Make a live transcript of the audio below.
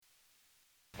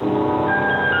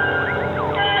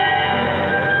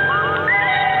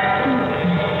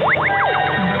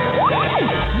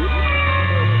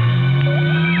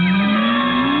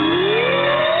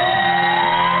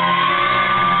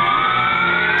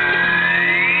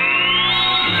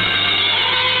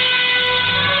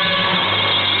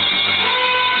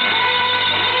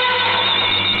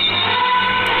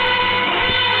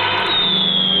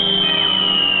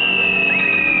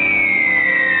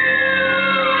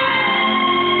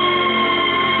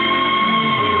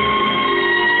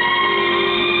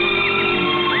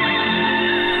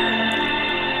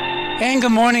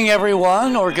good morning,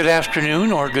 everyone, or good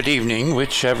afternoon, or good evening,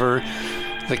 whichever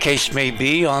the case may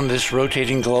be on this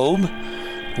rotating globe.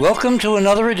 Welcome to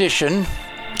another edition,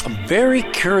 a very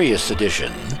curious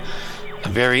edition, a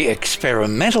very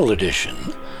experimental edition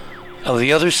of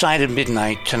The Other Side of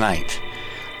Midnight tonight.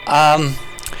 I'm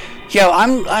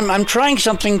trying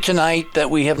something tonight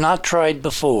that we have not tried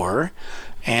before,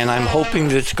 and I'm hoping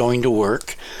that it's going to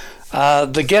work.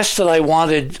 The guest that I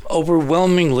wanted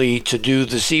overwhelmingly to do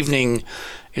this evening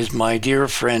is my dear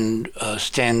friend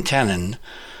Stan Tenen.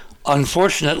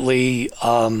 Unfortunately,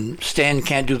 Stan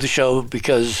can't do the show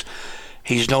because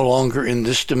he's no longer in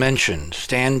this dimension.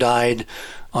 Stan died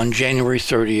on January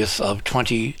 30th of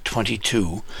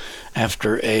 2022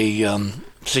 after a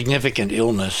significant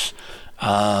illness.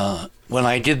 When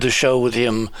I did the show with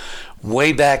him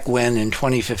way back when in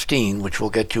 2015, which we'll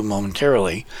get to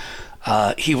momentarily,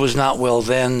 he was not well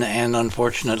then, and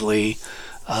unfortunately,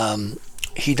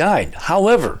 he died.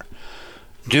 However,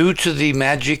 due to the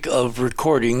magic of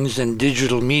recordings and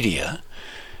digital media,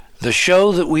 the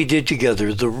show that we did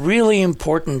together, the really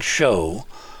important show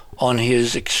on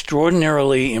his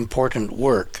extraordinarily important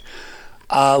work,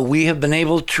 we have been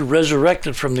able to resurrect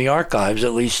it from the archives,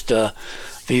 at least the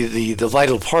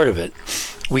vital part of it.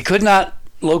 We could not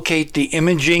locate the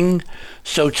imaging,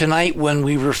 so tonight when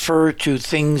we refer to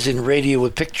things in radio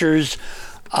with pictures,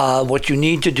 what you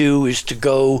need to do is to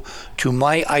go to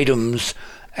my items,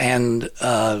 and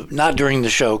not during the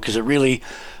show, because it really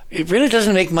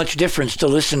doesn't make much difference to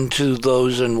listen to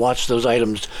those and watch those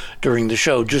items during the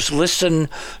show. Just listen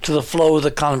to the flow of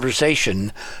the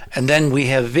conversation, and then we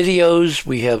have videos,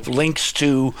 we have links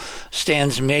to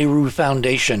Stan's Meru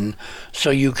Foundation, so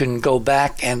you can go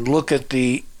back and look at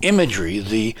the imagery,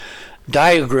 the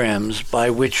diagrams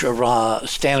by which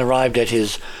Stan arrived at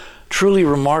his truly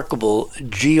remarkable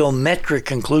geometric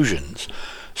conclusions.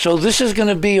 So this is going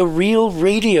to be a real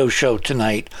radio show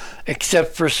tonight,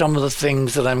 except for some of the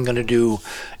things that I'm going to do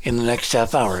in the next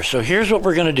half hour. So here's what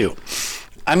we're going to do.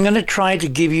 I'm going to try to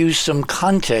give you some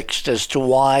context as to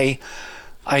why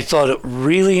I thought it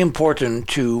really important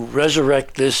to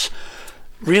resurrect this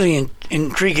really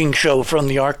intriguing show from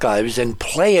the archives and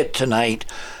play it tonight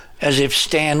as if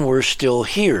Stan were still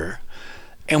here.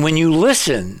 And when you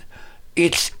listen,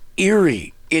 it's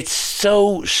eerie. It's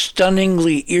so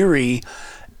stunningly eerie.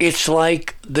 It's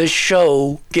like this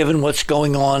show, given what's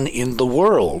going on in the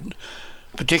world,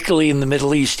 particularly in the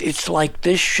Middle East, it's like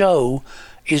this show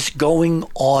is going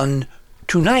on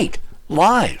tonight,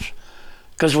 live.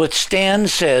 Because what Stan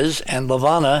says, and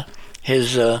Lavana,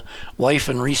 his wife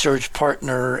and research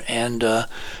partner and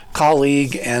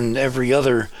colleague and every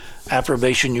other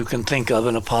approbation you can think of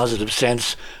in a positive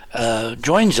sense,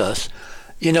 joins us.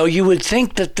 You know, you would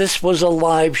think that this was a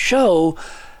live show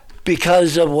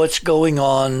because of what's going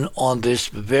on this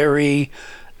very,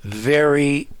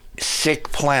 very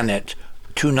sick planet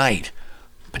tonight,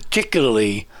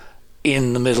 particularly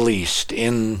in the Middle East,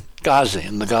 in Gaza,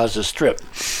 in the Gaza Strip.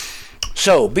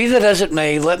 So, be that as it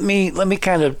may, let me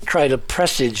kind of try to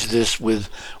presage this with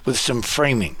some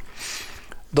framing.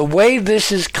 The way this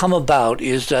has come about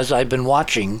is, as I've been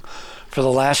watching for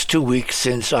the last 2 weeks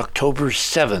since October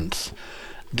 7th,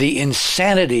 the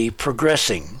insanity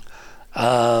progressing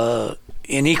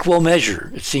in equal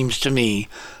measure, it seems to me,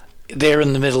 there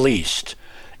in the Middle East.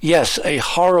 Yes, a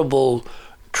horrible,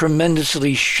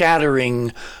 tremendously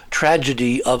shattering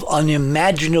tragedy of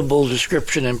unimaginable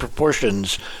description and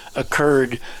proportions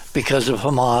occurred because of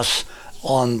Hamas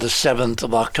on the 7th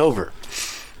of October.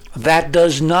 That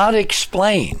does not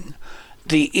explain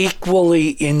the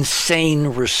equally insane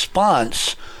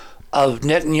response of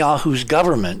Netanyahu's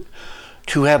government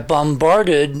to have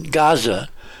bombarded Gaza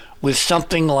with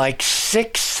something like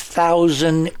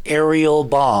 6,000 aerial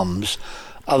bombs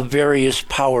of various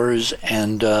powers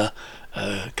and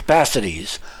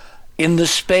capacities in the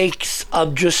space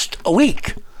of just a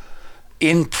week.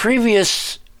 In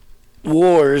previous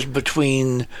wars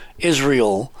between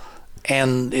Israel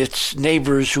and its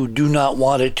neighbors who do not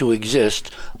want it to exist,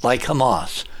 like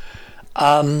Hamas,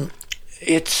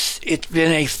 it's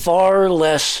been a far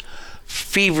less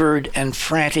fevered and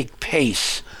frantic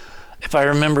pace. If I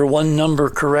remember one number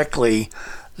correctly,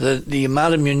 the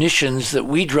amount of munitions that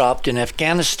we dropped in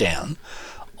Afghanistan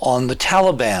on the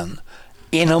Taliban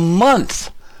in a month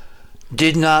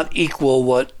did not equal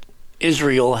what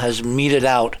Israel has meted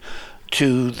out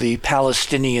to the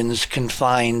Palestinians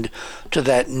confined to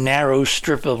that narrow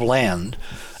strip of land,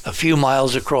 a few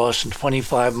miles across and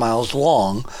 25 miles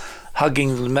long,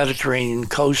 hugging the Mediterranean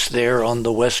coast there on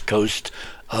the west coast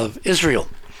of Israel.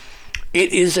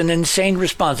 It is an insane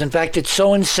response. In fact, it's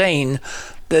so insane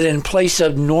that in place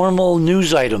of normal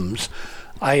news items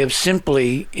I have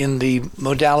simply, in the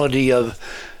modality of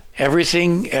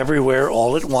everything, everywhere,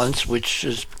 all at once, which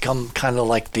has become kind of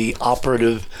like the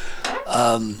operative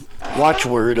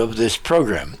watchword of this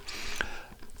program.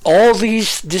 All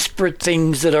these disparate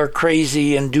things that are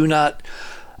crazy and do not,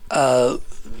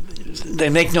 they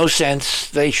make no sense,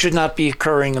 they should not be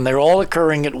occurring, and they're all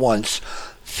occurring at once,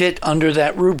 fit under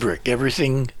that rubric,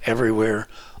 everything, everywhere,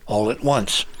 all at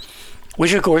once,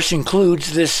 which of course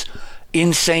includes this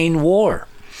insane war.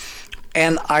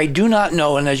 And I do not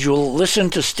know, and as you'll listen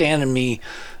to Stan and me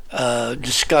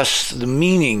discuss the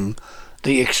meaning,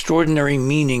 the extraordinary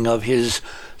meaning of his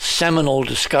seminal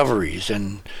discoveries,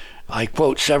 and I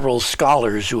quote several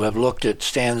scholars who have looked at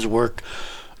Stan's work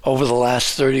over the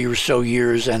last 30 or so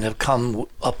years and have come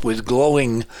up with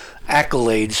glowing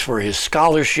accolades for his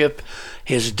scholarship,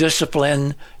 his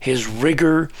discipline, his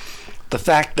rigor, the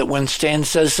fact that when Stan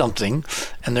says something,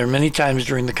 and there are many times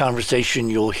during the conversation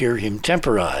you'll hear him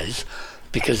temporize,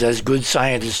 because as good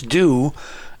scientists do,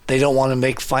 they don't want to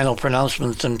make final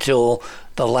pronouncements until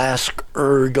the last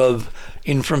erg of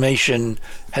information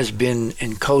has been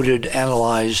encoded,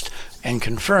 analyzed, and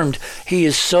confirmed. He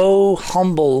is so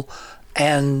humble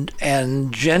and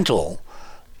gentle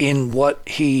in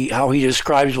how he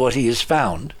describes what he has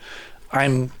found.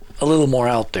 I'm a little more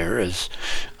out there, as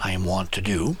I am wont to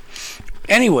do.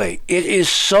 Anyway, it is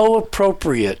so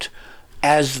appropriate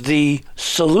as the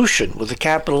solution, with a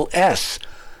capital S,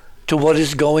 to what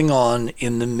is going on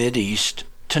in the Mideast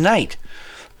tonight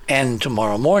and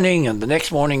tomorrow morning and the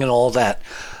next morning and all that.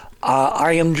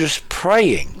 I am just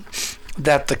praying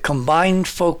that the combined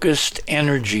focused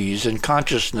energies and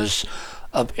consciousness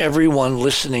of everyone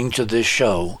listening to this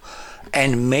show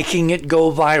and making it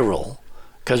go viral,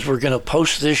 because we're going to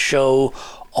post this show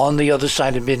on the Other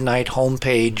Side of Midnight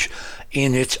homepage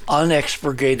in its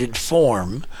unexpurgated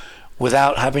form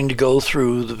without having to go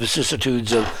through the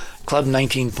vicissitudes of Club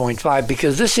 19.5,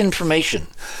 because this information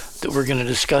that we're going to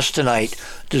discuss tonight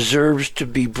deserves to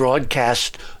be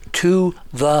broadcast to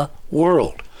the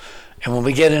world. And when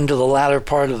we get into the latter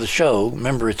part of the show,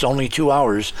 remember it's only 2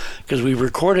 hours, because we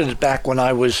recorded it back when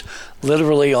I was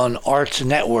literally on Art's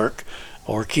network,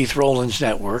 or Keith Rowland's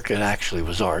network. It actually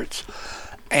was Art's.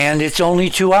 And it's only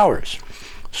 2 hours.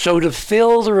 So to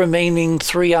fill the remaining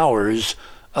 3 hours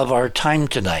of our time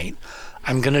tonight,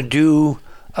 I'm going to do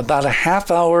about a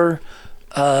half-hour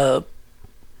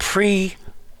preview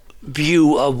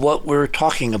of what we're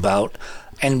talking about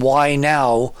and why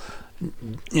now,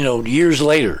 years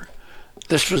later.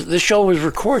 This show was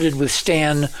recorded with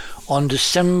Stan on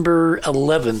December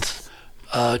 11th,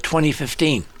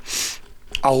 2015.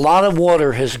 A lot of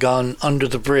water has gone under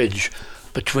the bridge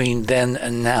between then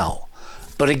and now.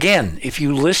 But again, if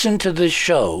you listen to this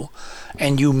show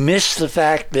and you miss the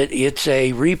fact that it's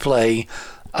a replay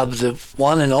of the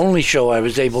one and only show I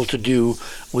was able to do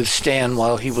with Stan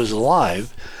while he was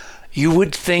alive, you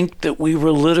would think that we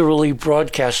were literally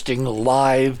broadcasting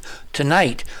live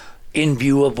tonight in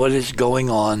view of what is going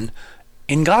on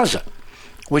in Gaza,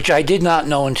 which I did not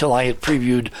know until I had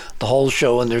previewed the whole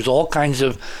show. And there's all kinds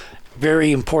of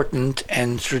very important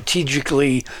and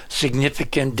strategically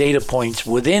significant data points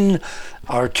within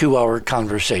our 2-hour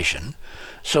conversation.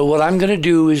 So what I'm going to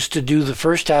do is to do the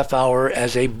first half hour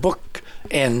as a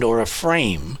bookend or a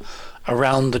frame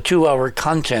around the 2-hour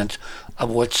content of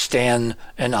what Stan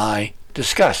and I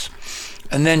discuss.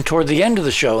 And then toward the end of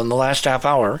the show, in the last half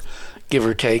hour, give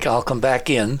or take, I'll come back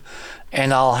in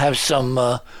and I'll have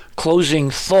some closing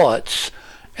thoughts,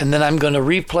 and then I'm going to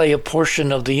replay a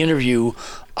portion of the interview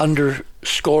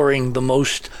underscoring the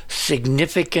most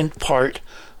significant part,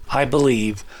 I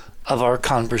believe, of our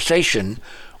conversation,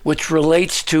 which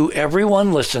relates to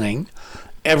everyone listening,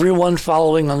 everyone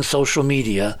following on social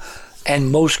media,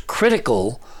 and most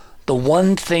critical, the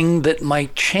one thing that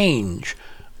might change,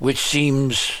 which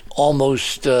seems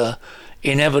almost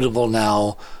inevitable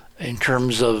now in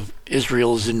terms of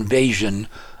Israel's invasion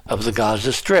of the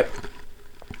Gaza Strip.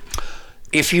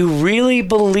 If you really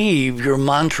believe your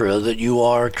mantra that you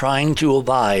are trying to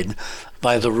abide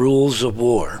by the rules of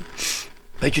war,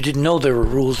 but you didn't know there were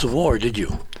rules of war, did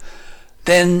you?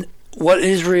 Then what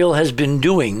Israel has been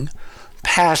doing,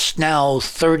 past now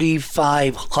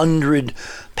 3,500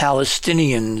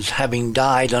 Palestinians having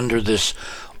died under this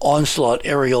onslaught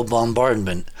aerial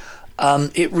bombardment,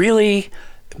 it really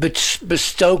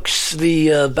bestokes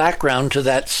the background to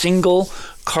that single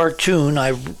cartoon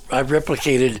I've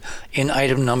replicated in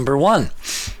item number 1,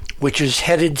 which is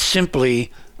headed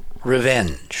simply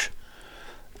revenge.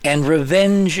 And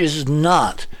revenge is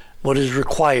not what is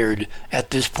required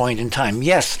at this point in time.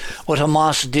 Yes, what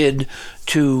Hamas did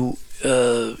to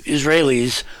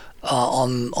Israelis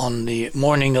on the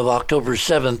morning of October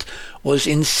 7th was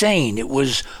insane. It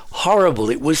was horrible.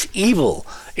 It was evil.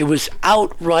 It was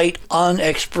outright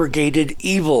unexpurgated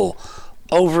evil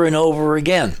over and over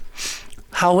again.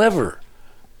 However,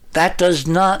 that does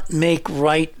not make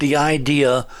right the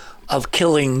idea of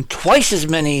killing twice as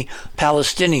many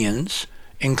Palestinians,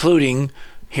 including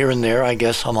here and there, I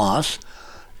guess, Hamas,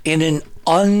 in an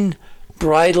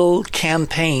unbridled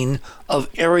campaign of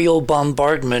aerial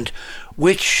bombardment,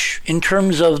 which, in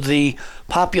terms of the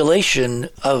population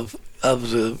of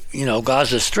the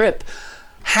Gaza Strip,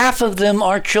 half of them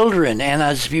are children. And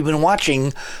as you've been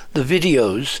watching the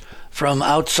videos from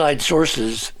outside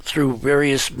sources through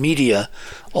various media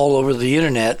all over the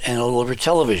internet and all over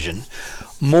television,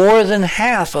 more than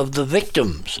half of the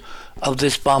victims of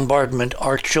this bombardment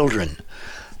are children.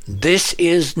 This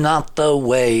is not the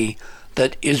way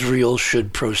that Israel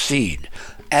should proceed.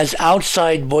 As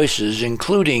outside voices,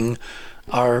 including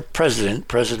our President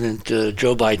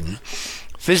Joe Biden,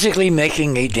 physically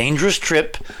making a dangerous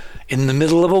trip in the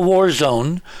middle of a war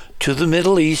zone to the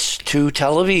Middle East, to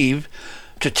Tel Aviv,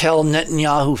 to tell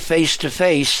Netanyahu face to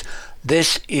face,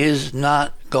 this is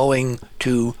not going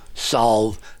to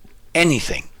solve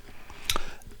anything.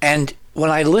 And when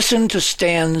I listen to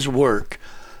Stan's work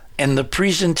and the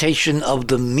presentation of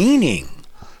the meaning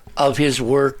of his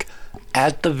work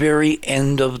at the very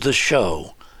end of the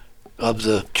show, of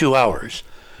the 2 hours,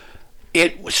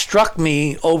 it struck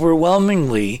me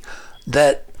overwhelmingly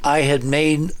that I had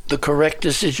made the correct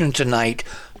decision tonight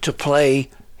to play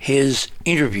his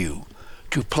interview,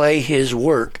 to play his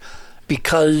work,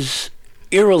 because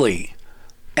eerily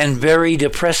and very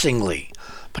depressingly,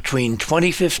 between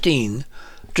 2015,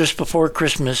 just before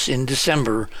Christmas in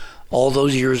December, all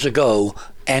those years ago,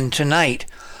 and tonight,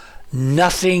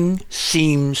 nothing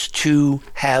seems to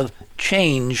have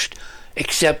changed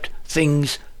except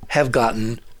things have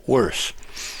gotten worse.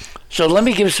 So let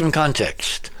me give some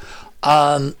context.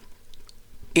 In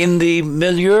the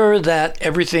milieu that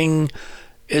everything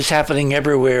is happening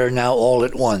everywhere now all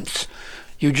at once,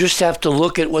 you just have to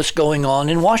look at what's going on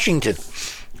in Washington.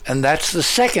 And that's the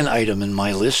second item in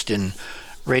my list in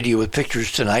Radio with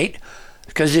Pictures tonight,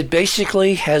 because it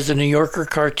basically has a New Yorker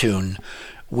cartoon,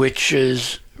 which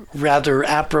is rather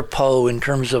apropos in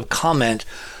terms of comment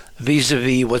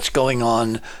vis-a-vis what's going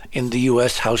on in the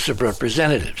U.S. House of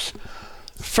Representatives.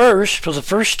 First, for the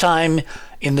first time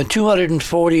in the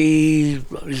 240,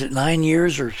 is it 9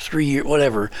 years or 3 years,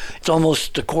 whatever, it's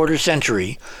almost a quarter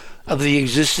century of the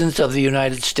existence of the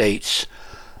United States,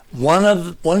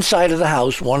 one side of the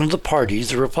House, one of the parties,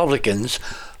 the Republicans,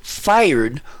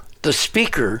 fired the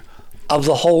Speaker of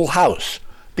the whole House.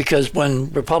 Because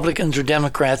when Republicans or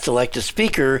Democrats elect a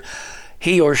Speaker,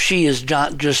 he or she is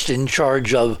not just in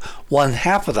charge of one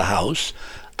half of the House,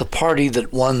 the party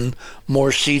that won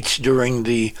more seats during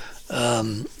the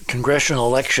congressional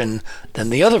election than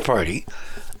the other party.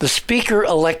 The Speaker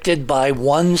elected by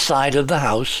one side of the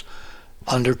House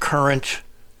under current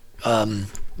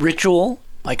ritual,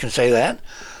 I can say that,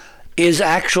 is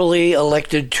actually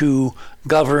elected to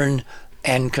govern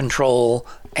and control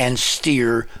and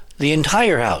steer the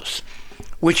entire House,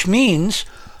 which means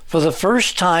for the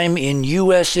first time in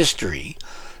U.S. history,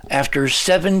 after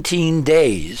 17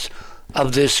 days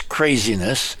of this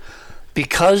craziness,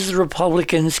 because the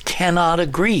Republicans cannot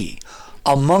agree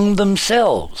among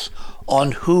themselves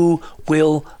on who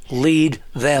will lead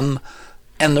them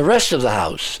and the rest of the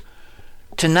House,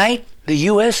 tonight the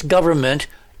U.S. government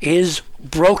is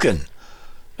broken.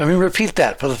 Let me repeat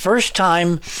that. For the first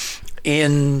time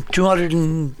in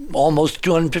almost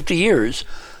 250 years,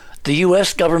 the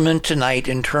U.S. government tonight,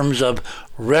 in terms of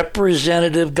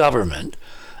representative government,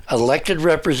 elected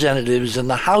representatives in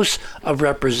the House of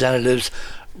Representatives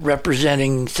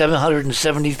representing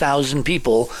 770,000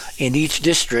 people in each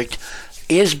district,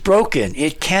 is broken.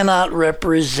 It cannot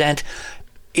represent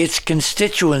its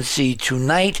constituency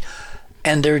tonight,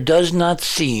 and there does not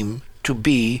seem to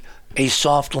be a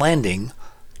soft landing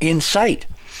in sight.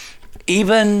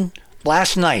 Even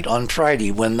last night on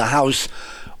Friday, when the House,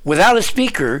 without a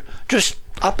speaker, just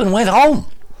up and went home.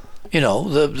 You know,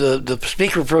 the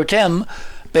Speaker pro tem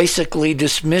basically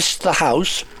dismissed the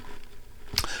House.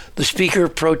 The Speaker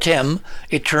pro tem,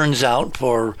 it turns out,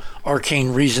 for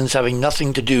arcane reasons having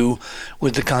nothing to do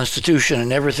with the Constitution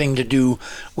and everything to do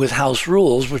with House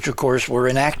rules, which of course were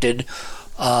enacted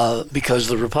because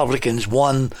the Republicans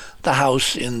won the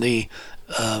House in the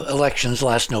elections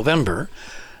last November.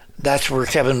 That's where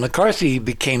Kevin McCarthy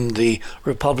became the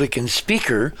Republican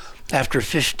Speaker after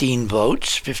 15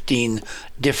 votes, 15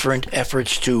 different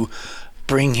efforts to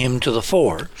bring him to the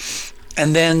fore.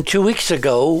 And then 2 weeks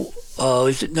ago,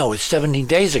 it's 17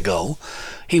 days ago,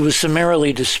 he was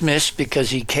summarily dismissed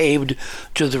because he caved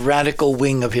to the radical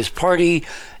wing of his party,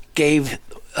 gave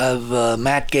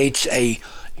Matt Gaetz a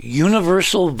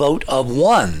universal vote of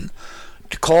 1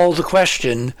 to call the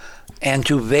question and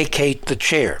to vacate the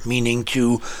chair, meaning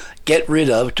to get rid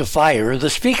of, to fire the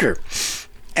speaker.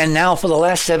 And now for the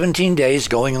last 17 days,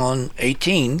 going on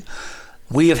 18,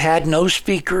 we have had no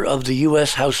Speaker of the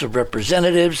U.S. House of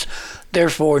Representatives.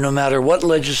 Therefore, no matter what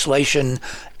legislation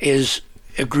is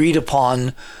agreed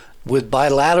upon with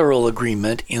bilateral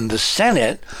agreement in the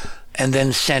Senate and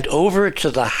then sent over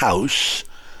to the House,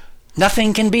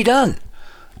 nothing can be done.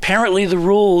 Apparently, the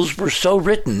rules were so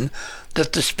written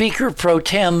that the Speaker pro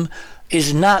tem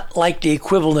is not like the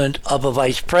equivalent of a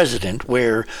vice president,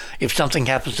 where if something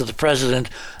happens to the president,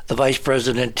 the vice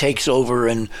president takes over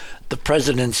and the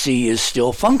presidency is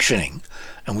still functioning.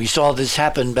 And we saw this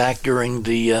happen back during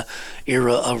the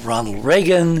era of Ronald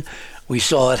Reagan. We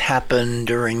saw it happen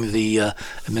during the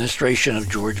administration of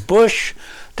George Bush.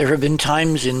 There have been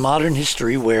times in modern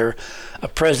history where a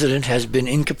president has been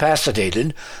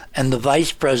incapacitated and the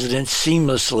vice president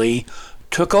seamlessly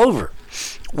took over.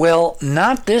 Well,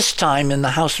 not this time in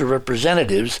the House of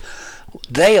Representatives.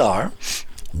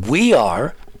 We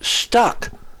are stuck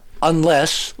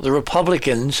unless the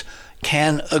Republicans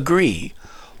can agree,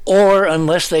 or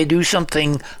unless they do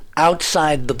something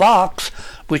outside the box,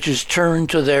 which is turn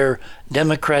to their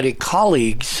Democratic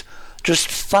colleagues. Just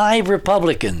 5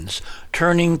 Republicans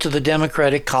turning to the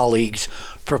Democratic colleagues,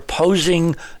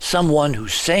 proposing someone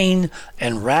who's sane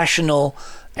and rational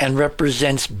and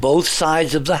represents both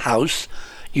sides of the House,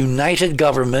 united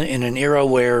government in an era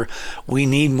where we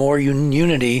need more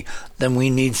unity than we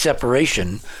need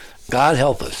separation. God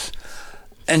help us.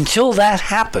 Until that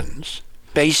happens,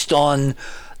 based on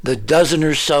the dozen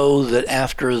or so that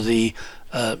after the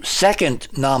second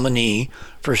nominee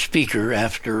for Speaker,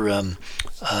 after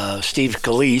Steve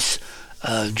Scalise,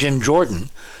 Jim Jordan,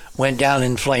 went down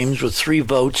in flames with 3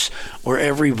 votes, where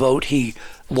every vote he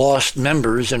lost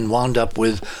members and wound up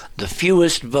with the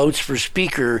fewest votes for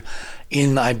Speaker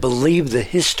in, I believe, the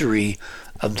history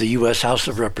of the U.S. House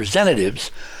of Representatives.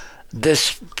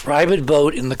 This private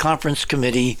vote in the conference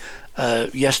committee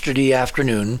yesterday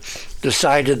afternoon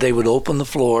decided they would open the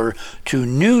floor to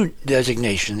new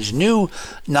designations, new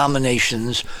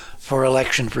nominations for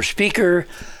election for Speaker.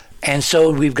 And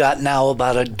so we've got now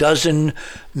about a dozen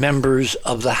members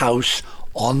of the House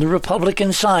on the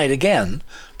Republican side again,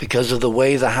 because of the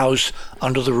way the House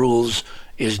under the rules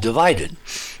is divided.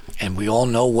 And we all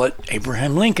know what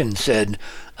Abraham Lincoln said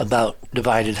about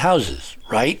divided houses,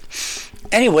 right?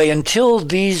 Anyway, until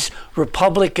these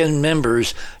Republican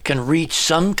members can reach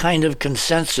some kind of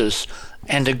consensus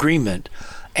and agreement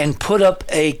and put up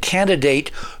a candidate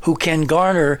who can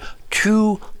garner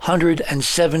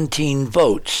 217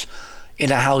 votes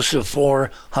in a House of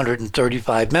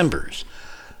 435 members,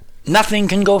 nothing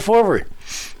can go forward.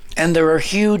 And there are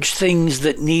huge things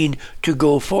that need to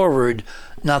go forward,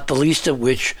 not the least of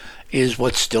which is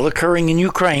what's still occurring in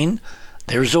Ukraine.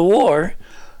 There's a war.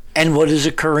 And what is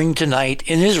occurring tonight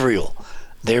in Israel.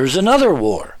 There's another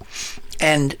war.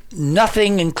 And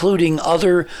nothing, including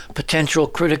other potential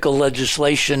critical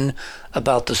legislation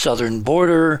about the southern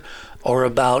border or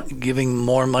about giving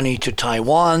more money to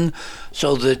Taiwan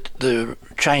so that the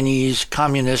Chinese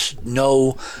communists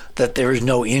know that there is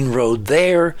no inroad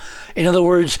there. In other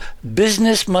words,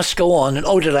 business must go on. And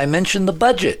did I mention the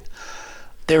budget?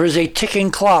 There is a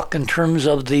ticking clock in terms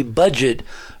of the budget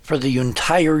for the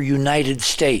entire United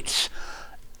States.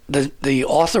 The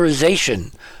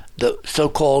authorization, the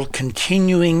so-called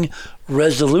continuing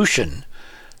resolution,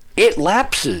 it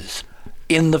lapses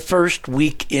in the first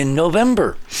week in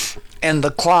November. And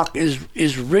the clock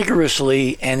is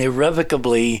rigorously and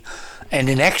irrevocably and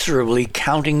inexorably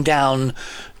counting down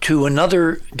to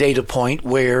another data point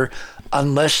where,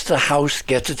 unless the House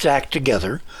gets its act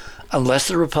together, unless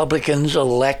the Republicans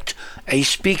elect a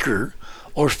speaker,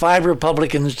 or 5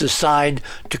 Republicans decide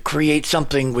to create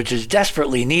something which is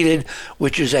desperately needed,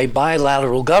 which is a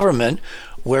bilateral government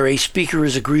where a speaker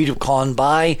is agreed upon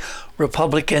by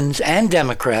Republicans and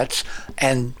Democrats,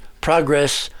 and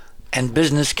progress and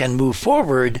business can move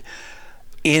forward,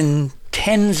 in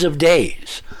tens of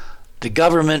days, the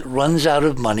government runs out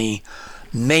of money,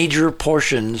 major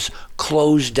portions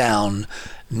close down,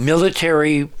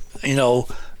 military,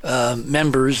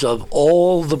 members of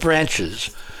all the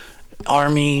branches,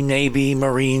 Army, Navy,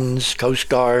 Marines, Coast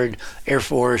Guard, Air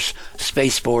Force,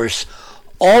 Space Force,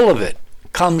 all of it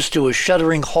comes to a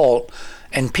shuddering halt,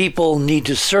 and people need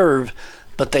to serve,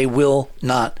 but they will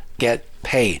not get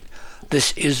paid.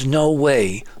 This is no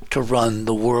way to run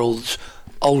the world's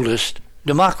oldest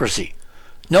democracy.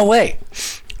 No way.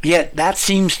 Yet that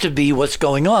seems to be what's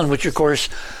going on, which of course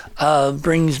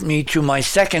brings me to my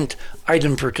second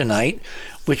item for tonight,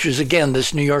 which is again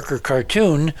this New Yorker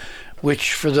cartoon,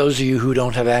 which for those of you who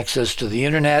don't have access to the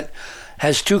internet,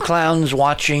 has two clowns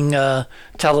watching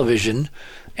television,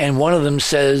 and one of them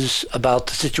says about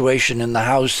the situation in the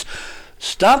House,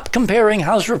 "Stop comparing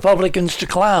House Republicans to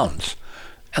clowns."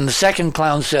 And the second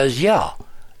clown says, "Yeah,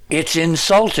 it's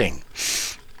insulting."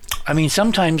 I mean,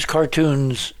 sometimes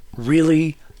cartoons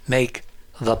really make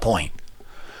the point.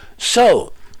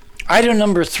 So, item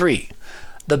number 3.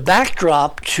 The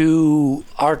backdrop to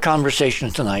our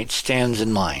conversation tonight, Stan's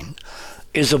and mine,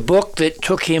 is a book that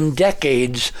took him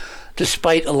decades,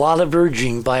 despite a lot of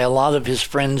urging by a lot of his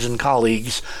friends and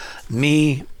colleagues,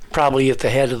 me probably at the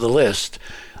head of the list.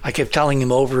 I kept telling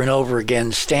him over and over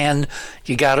again, "Stan,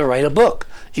 you got to write a book.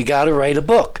 You got to write a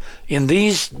book." In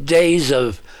these days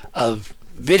of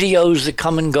videos that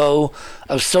come and go,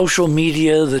 of social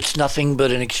media that's nothing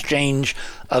but an exchange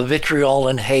of vitriol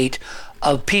and hate,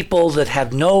 of people that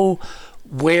have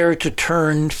nowhere to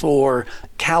turn for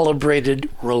calibrated,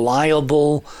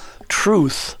 reliable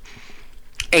truth,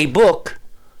 a book,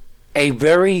 a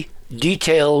very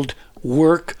detailed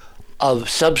work of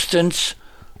substance,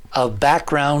 of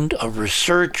background, of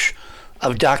research,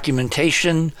 of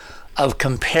documentation, of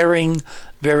comparing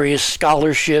various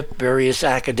scholarship, various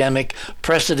academic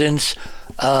precedents.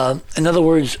 In other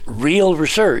words, real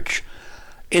research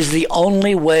is the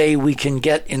only way we can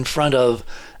get in front of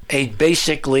a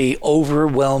basically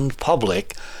overwhelmed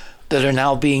public that are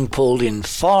now being pulled in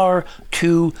far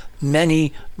too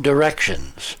many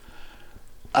directions.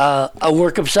 A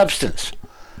work of substance.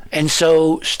 And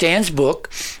so Stan's book,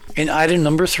 in item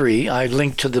number 3, I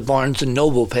linked to the Barnes &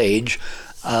 Noble page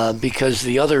because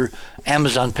the other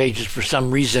Amazon pages for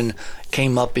some reason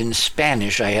came up in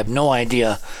Spanish. I have no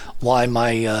idea why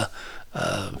my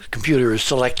computer is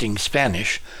selecting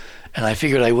Spanish, and I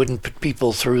figured I wouldn't put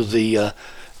people through the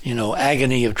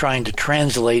agony of trying to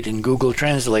translate in Google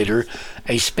Translator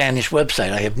a Spanish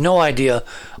website. I have no idea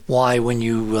why when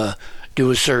you do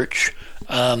a search,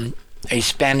 a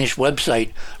Spanish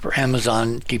website for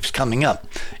Amazon keeps coming up.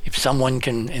 If someone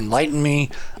can enlighten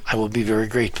me, I will be very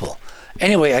grateful.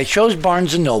 Anyway, I chose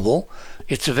Barnes & Noble.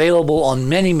 It's available on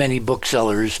many, many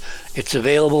booksellers. It's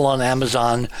available on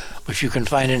Amazon, which you can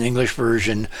find an English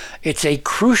version. It's a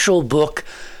crucial book,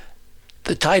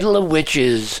 the title of which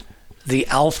is The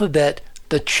Alphabet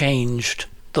That Changed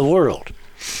the World.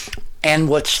 And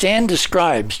what Stan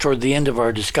describes toward the end of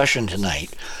our discussion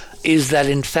tonight is that,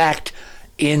 in fact,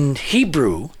 in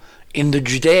Hebrew, in the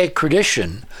Judaic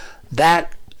tradition,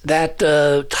 that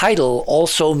title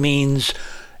also means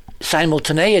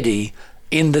simultaneity,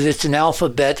 in that it's an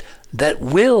alphabet that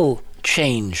will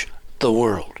change the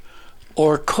world,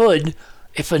 or could,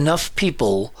 if enough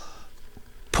people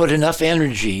put enough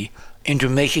energy into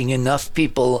making enough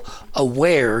people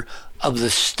aware of the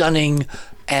stunning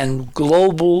and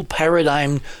global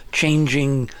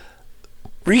paradigm-changing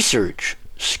research,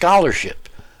 scholarship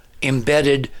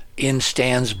embedded in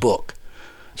Stan's book.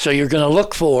 So you're going to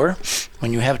look for,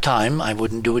 when you have time, I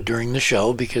wouldn't do it during the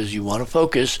show because you want to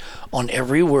focus on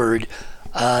every word.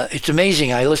 It's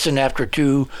amazing. I listened after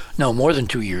more than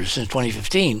 2 years, since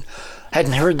 2015.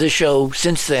 Hadn't heard the show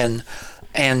since then,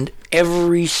 and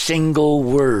every single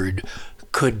word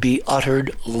could be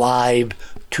uttered live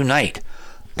tonight.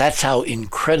 That's how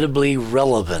incredibly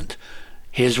relevant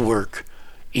his work,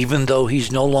 even though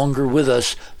he's no longer with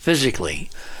us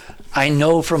physically. I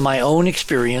know from my own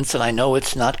experience, and I know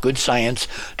it's not good science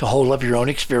to hold up your own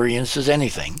experience as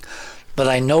anything, but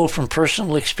I know from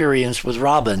personal experience with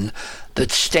Robin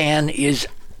that Stan is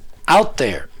out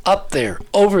there, up there,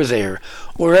 over there,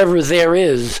 wherever there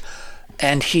is,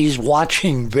 and he's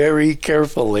watching very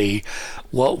carefully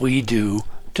what we do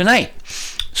tonight.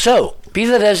 So, be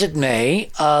that as it may,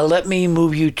 let me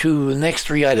move you to the next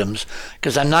 3 items,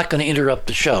 because I'm not going to interrupt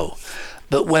the show.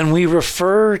 But when we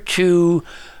refer to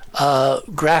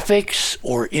graphics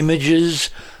or images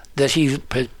that he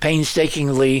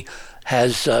painstakingly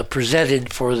has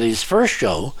presented for this first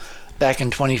show back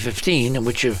in 2015, and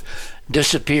which have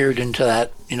disappeared into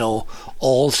that,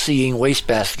 all-seeing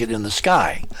wastebasket in the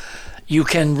sky, you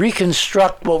can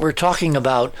reconstruct what we're talking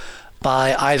about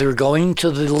by either going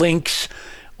to the links,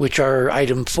 which are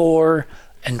item 4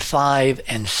 and 5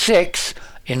 and 6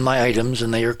 in my items,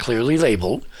 and they are clearly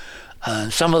labeled.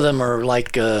 Some of them are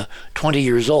like 20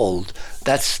 years old.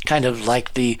 That's kind of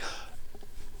like the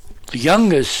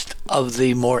youngest of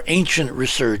the more ancient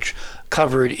research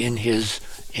covered in his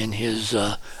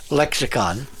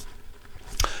lexicon.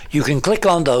 You can click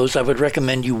on those. I would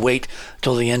recommend you wait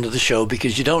till the end of the show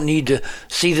because you don't need to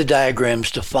see the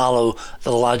diagrams to follow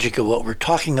the logic of what we're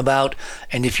talking about.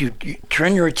 And if you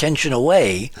turn your attention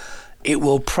away, it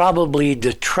will probably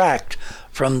detract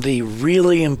from the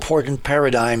really important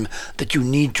paradigm that you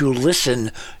need to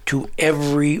listen to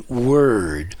every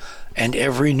word and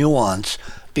every nuance,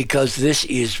 because this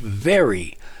is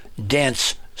very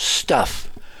dense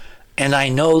stuff. And I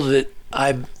know that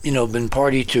I've been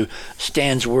party to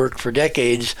Stan's work for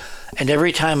decades, and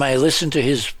every time I listen to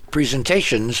his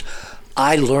presentations,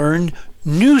 I learn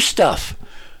new stuff.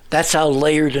 That's how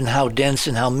layered and how dense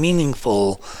and how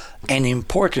meaningful and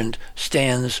important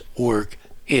Stan's work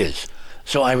is.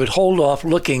 So I would hold off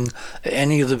looking at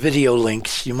any of the video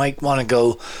links. You might want to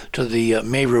go to the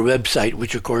Meru website,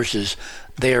 which of course is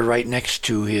there right next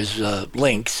to his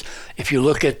links. If you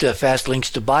look at Fast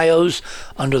Links to Bios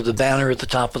under the banner at the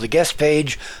top of the guest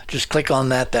page, just click on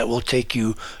that. That will take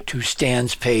you to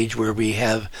Stan's page where we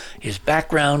have his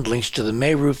background, links to the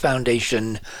Meru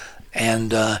Foundation,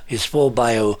 and his full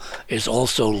bio is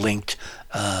also linked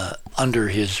under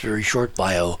his very short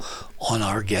bio on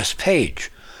our guest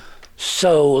page.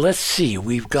 So let's see,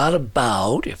 we've got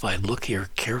about, if I look here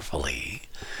carefully,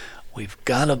 we've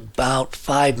got about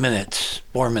 4 minutes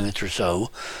or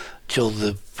so, till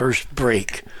the first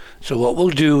break. So what we'll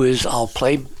do is I'll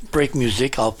play break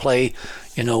music. I'll play,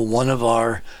 one of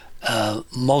our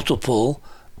multiple,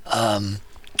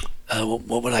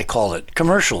 what would I call it?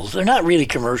 Commercials. They're not really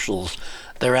commercials.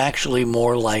 They're actually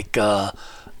more like, they're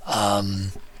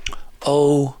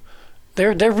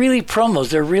really promos.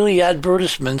 They're really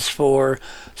advertisements for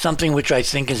something which I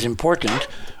think is important,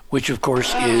 which of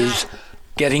course is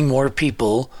getting more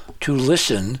people to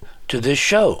listen to this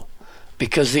show.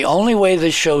 Because the only way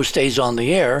this show stays on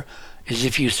the air is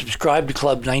if you subscribe to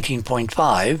Club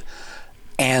 19.5,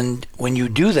 and when you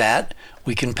do that,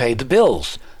 we can pay the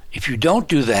bills. If you don't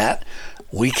do that,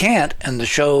 we can't, and the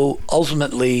show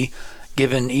ultimately,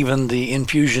 given even the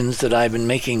infusions that I've been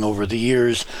making over the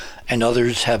years, and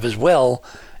others have as well,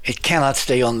 it cannot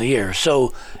stay on the air.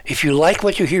 So if you like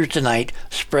what you hear tonight,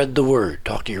 spread the word.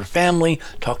 Talk to your family,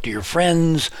 talk to your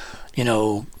friends,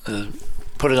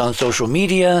 put it on social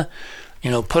media,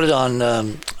 put it on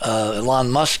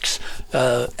Elon Musk's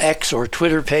X or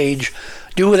Twitter page.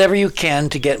 Do whatever you can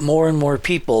to get more and more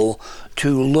people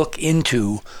to look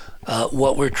into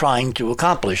what we're trying to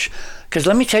accomplish. Because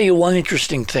let me tell you one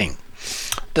interesting thing.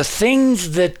 The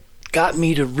things that got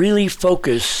me to really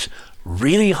focus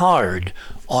really hard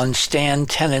on Stan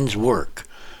Tenen's work,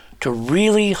 to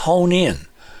really hone in,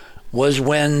 was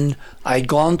when I'd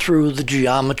gone through the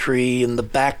geometry and the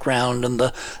background and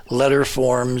the letter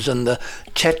forms and the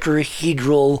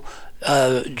tetrahedral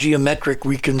geometric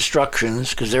reconstructions,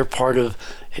 because they're part of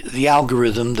the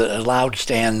algorithm that allowed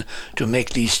Stan to make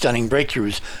these stunning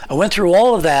breakthroughs. I went through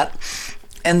all of that,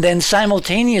 and then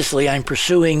simultaneously I'm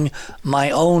pursuing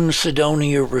my own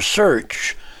Sidonia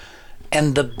research,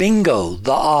 and the bingo,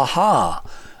 the aha,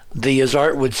 the, as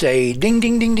Art would say, ding,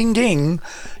 ding, ding, ding, ding,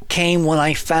 came when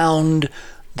I found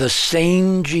the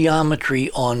same geometry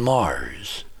on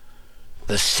Mars,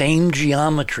 the same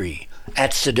geometry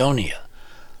at Sidonia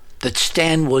that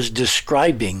Stan was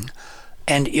describing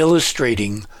and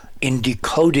illustrating in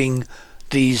decoding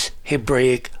these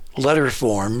Hebraic letter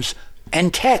forms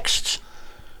and texts.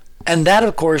 And that,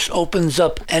 of course, opens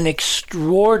up an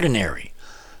extraordinary,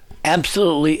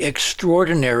 absolutely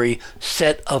extraordinary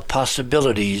set of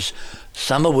possibilities,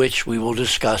 some of which we will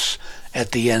discuss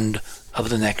at the end of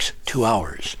the next 2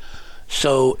 hours.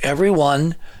 So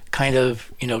everyone kind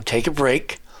of, take a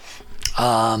break,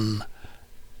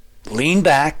 lean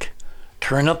back,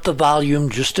 turn up the volume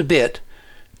just a bit,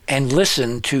 and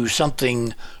listen to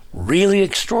something really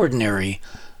extraordinary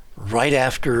right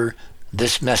after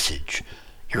this message.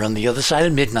 You're on the other side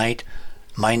of midnight.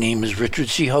 My name is Richard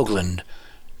C. Hoagland.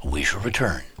 We shall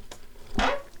return.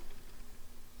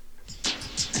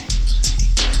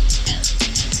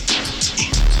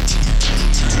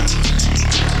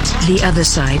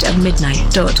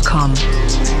 theothersideofmidnight.com.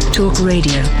 Talk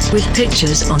radio with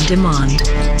pictures on demand.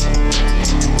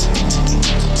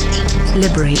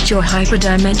 Liberate your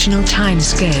hyperdimensional time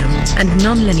scale and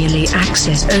non-linearly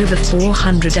access over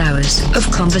 400 hours of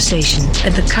conversation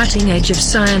at the cutting edge of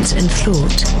science and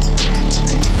thought.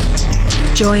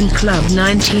 Join Club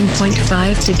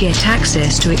 19.5 to get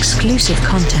access to exclusive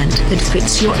content that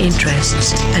fits your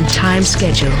interests and time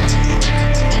schedule.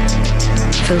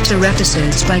 Filter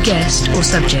episodes by guest or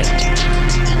subject.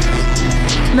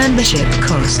 Membership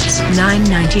costs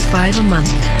 $9.95 a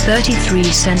month, 33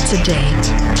 cents a day.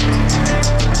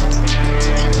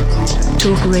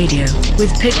 Talk Radio,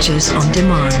 with pictures on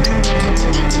demand.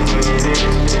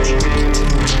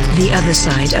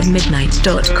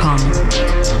 TheOtherSideOfMidnight.com.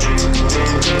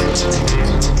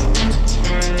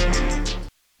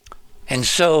 And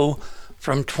so,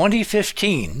 from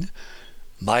 2015,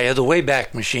 via the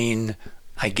Wayback Machine,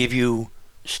 I give you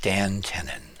Stan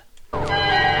Tenen.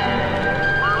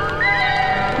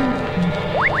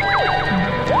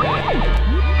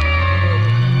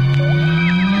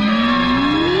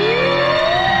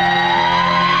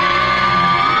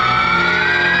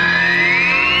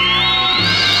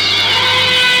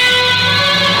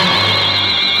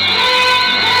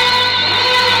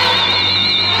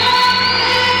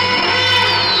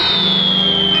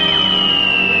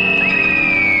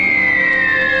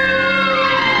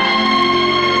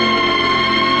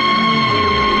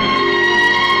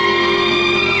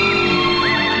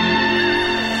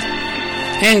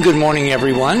 And good morning,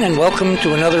 everyone, and welcome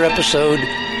to another episode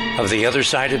of The Other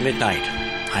Side of Midnight.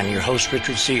 I'm your host,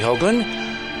 Richard C. Hoagland,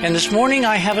 and this morning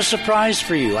I have a surprise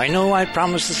for you. I know I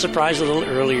promised the surprise a little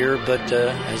earlier, but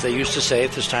as they used to say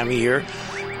at this time of year,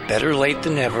 better late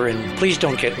than never, and please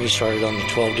don't get me started on the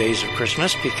 12 days of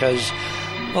Christmas because,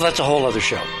 well, that's a whole other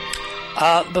show.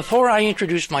 Before I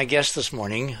introduce my guest this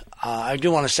morning, I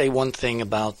do want to say one thing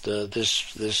about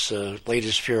this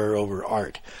latest furor over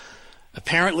Art.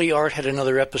 Apparently, Art had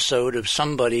another episode of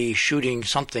somebody shooting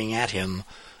something at him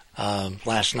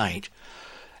last night.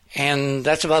 And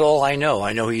that's about all I know.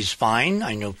 I know he's fine.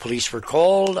 I know police were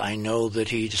called. I know that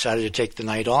he decided to take the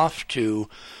night off to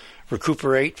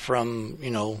recuperate from,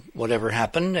 whatever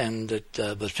happened, and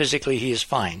that, but physically he is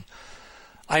fine.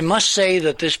 I must say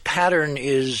that this pattern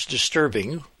is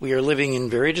disturbing. We are living in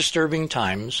very disturbing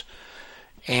times.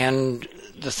 And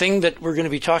the thing that we're going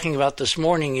to be talking about this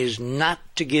morning is not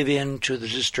to give in to the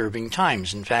disturbing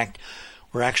times. In fact,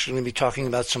 we're actually going to be talking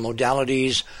about some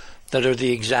modalities that are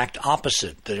the exact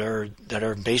opposite, that are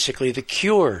basically the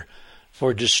cure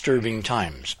for disturbing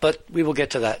times. But we will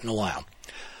get to that in a while.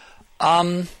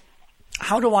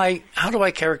 How do I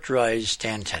characterize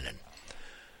Stan Tenen?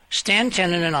 Stan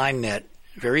Tenen and I met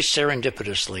very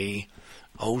serendipitously,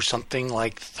 something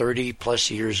like 30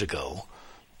 plus years ago,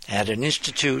 at an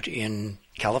institute in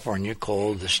California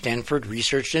called the Stanford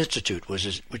Research Institute, which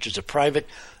is a private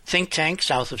think tank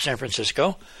south of San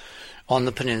Francisco on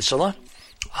the peninsula,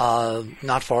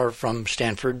 not far from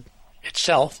Stanford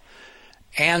itself.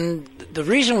 And the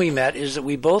reason we met is that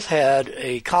we both had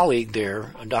a colleague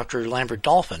there, Dr. Lambert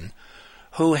Dolphin,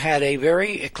 who had a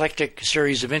very eclectic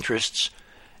series of interests.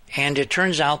 And it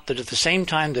turns out that at the same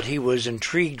time that he was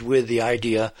intrigued with the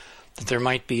idea that there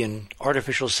might be an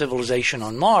artificial civilization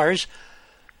on Mars,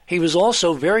 he was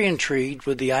also very intrigued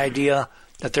with the idea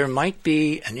that there might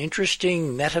be an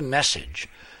interesting meta-message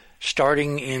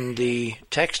starting in the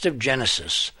text of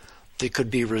Genesis that could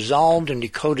be resolved and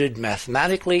decoded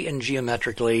mathematically and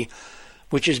geometrically,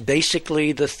 which is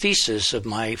basically the thesis of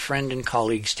my friend and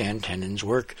colleague Stan Tenen's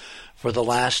work for the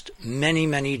last many,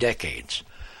 many decades.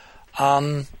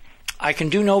 I can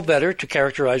do no better to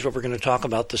characterize what we're going to talk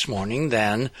about this morning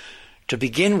than to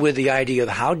begin with the idea of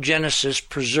how Genesis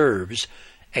preserves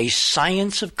a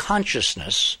science of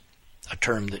consciousness, a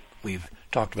term that we've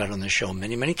talked about on this show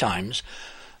many, many times,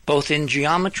 both in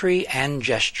geometry and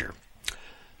gesture.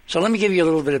 So let me give you a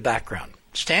little bit of background.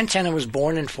 Stan Tenen was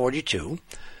born in 1942,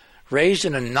 raised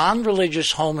in a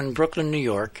non-religious home in Brooklyn, New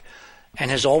York,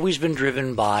 and has always been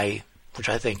driven by, which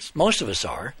I think most of us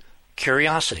are,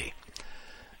 curiosity.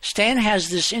 Stan has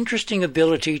this interesting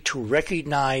ability to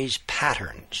recognize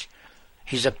patterns.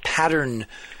 He's a pattern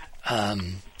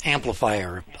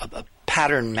amplifier, a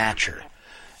pattern matcher.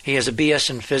 He has a BS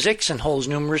in physics and holds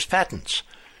numerous patents.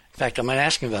 In fact, I might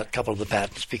ask him about a couple of the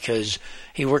patents because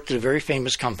he worked at a very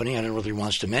famous company. I don't know whether he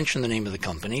wants to mention the name of the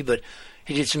company, but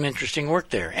he did some interesting work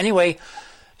there. Anyway,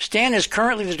 Stan is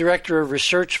currently the director of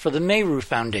research for the Meru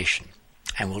Foundation,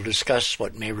 and we'll discuss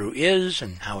what Meru is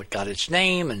and how it got its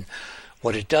name and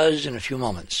what it does in a few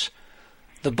moments.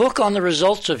 The book on the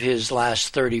results of his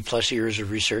last 30-plus years of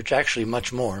research, actually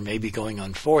much more, maybe going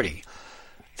on 40,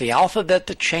 The Alphabet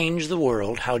That Changed the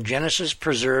World, How Genesis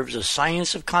Preserves a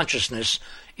Science of Consciousness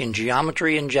in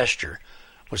Geometry and Gesture,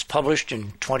 was published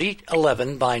in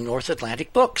 2011 by North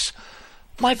Atlantic Books,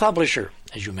 my publisher,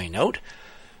 as you may note.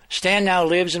 Stan now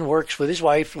lives and works with his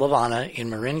wife, LaVonna,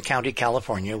 in Marin County,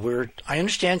 California, where I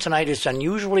understand tonight it's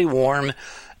unusually warm,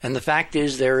 and the fact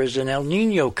is there is an El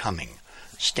Nino coming.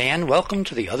 Stan, welcome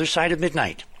to The Other Side of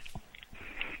Midnight.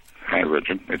 Hi,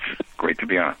 Richard. It's great to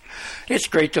be on. It's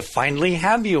great to finally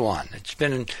have you on. It's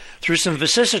been through some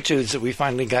vicissitudes that we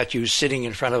finally got you sitting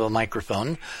in front of a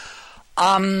microphone.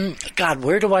 God,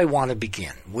 where do I want to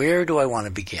begin?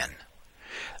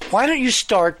 Why don't you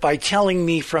start by telling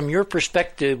me from your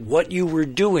perspective what you were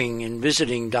doing in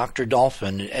visiting Dr.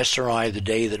 Dolphin at SRI the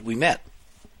day that we met?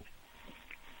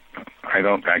 I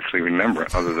don't actually remember,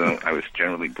 other than I was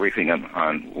generally briefing him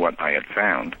on what I had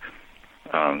found,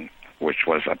 which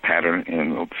was a pattern in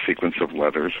the sequence of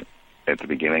letters at the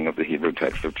beginning of the Hebrew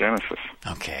text of Genesis.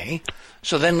 Okay.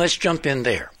 So then let's jump in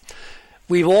there.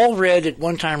 We've all read at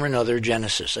one time or another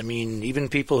Genesis. I mean, even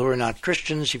people who are not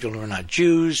Christians, people who are not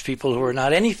Jews, people who are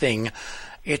not anything,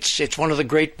 it's one of the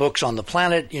great books on the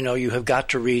planet. You know, you have got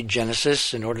to read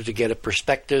Genesis in order to get a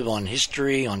perspective on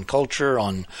history, on culture,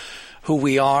 on who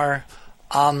we are.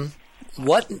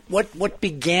 What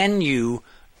began you,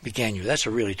 that's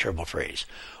a really terrible phrase.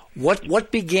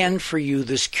 What began for you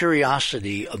this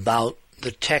curiosity about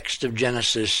the text of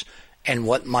Genesis and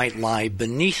what might lie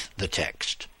beneath the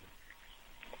text?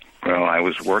 Well, I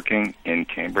was working in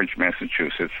Cambridge,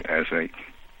 Massachusetts as a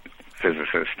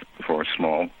physicist for a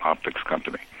small optics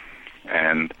company.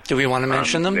 And do we want to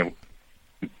mention them?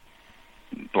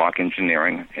 Block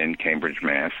Engineering in Cambridge,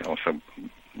 Mass. Also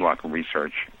Block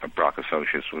Research, Block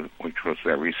Associates, which was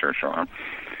their research arm.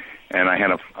 And I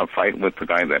had a fight with the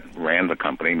guy that ran the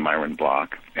company, Myron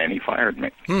Block, and he fired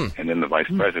me. And then the vice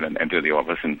president entered the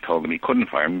office and told him he couldn't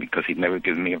fire me because he'd never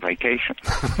given me a vacation.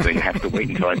 So you have to wait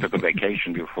until I took a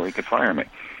vacation before he could fire me.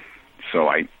 So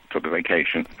I took a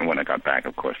vacation, and when I got back,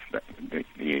 of course, the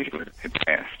issue had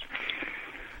passed.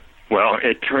 Well,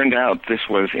 it turned out this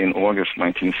was in August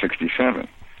 1967,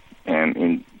 and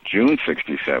in June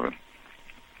 67,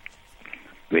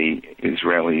 the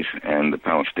Israelis and the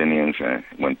Palestinians and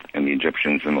the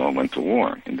Egyptians and all went to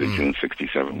war in the June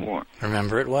 67 war.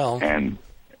 Remember it well. And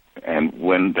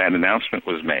when that announcement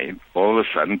was made, all of a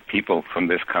sudden people from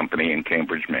this company in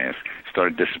Cambridge, Mass.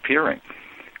 started disappearing.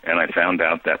 And I found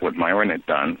out that what Myron had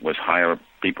done was hire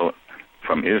people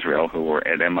from Israel who were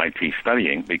at MIT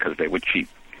studying because they were cheap.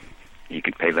 You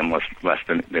could pay them less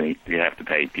than you have to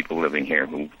pay people living here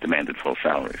who demanded full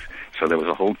salaries. So there was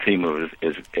a whole team of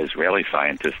Israeli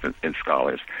scientists and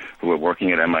scholars who were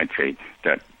working at MIT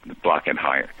that Block had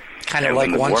hired. Kind of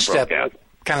like one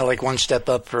step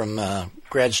up from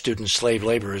grad student slave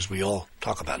labor, as we all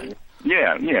talk about it.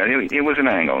 Yeah, it was an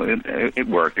angle. It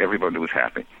worked. Everybody was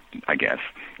happy, I guess.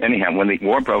 Anyhow, when the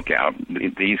war broke out,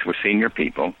 these were senior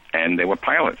people, and they were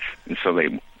pilots. And so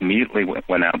they immediately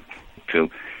went out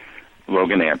to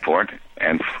Logan Airport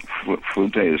and flew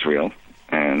to Israel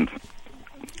and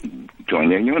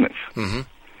joined their units. Mm-hmm.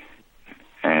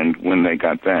 And when they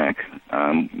got back,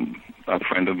 a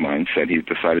friend of mine said he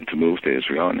decided to move to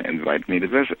Israel and invited me to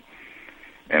visit.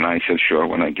 And I said, sure,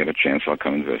 when I get a chance, I'll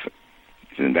come and visit.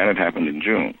 And that had happened in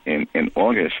June. In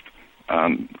August,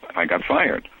 I got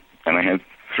fired, and I had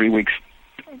 3 weeks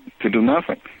to do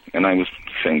nothing. And I was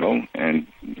single and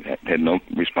had no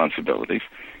responsibilities,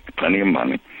 plenty of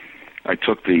money. I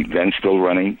took the then still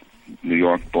running New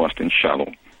York-Boston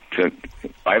shuttle to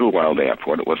Idlewild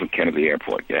Airport. It wasn't Kennedy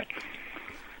Airport yet.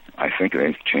 I think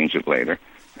they changed it later.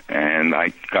 And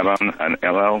I got on an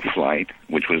LL flight,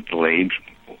 which was delayed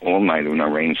all night in a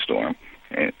rainstorm.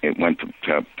 It went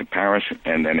to Paris,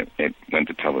 and then it went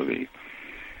to Tel Aviv.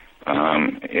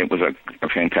 It was a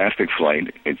fantastic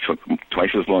flight. It took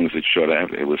twice as long as it should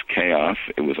have. It was chaos.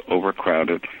 It was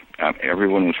overcrowded.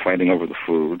 Everyone was fighting over the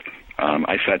food.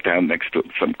 I sat down next to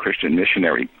some Christian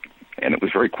missionary, and it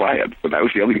was very quiet, but I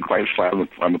was the only quiet flight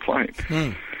on the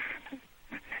plane.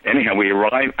 Anyhow, we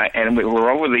arrived, and we were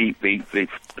over the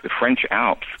French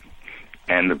Alps,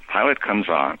 and the pilot comes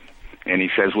on, and he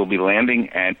says, we'll be landing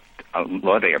at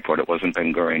Lod Airport, it wasn't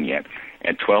Ben Gurion yet,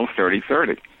 at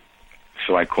 12:30.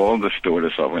 So I called the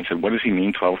stewardess over and said, what does he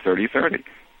mean 12:30?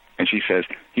 And she says,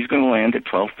 he's going to land at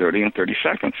 12:30 in 30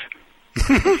 seconds.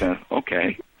 I said,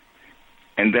 okay.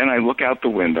 And then I look out the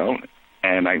window,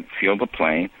 and I feel the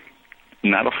plane.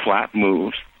 Not a flap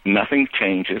moves. Nothing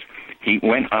changes. He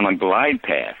went on a glide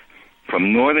path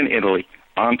from northern Italy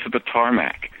onto the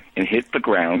tarmac and hit the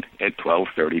ground at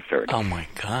 12:30. Oh, my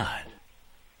God.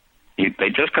 They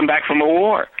just come back from a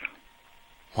war.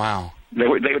 Wow. They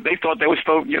thought they were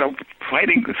still,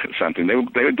 fighting something. They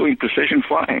were doing precision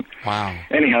flying. Wow.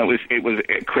 Anyhow, it was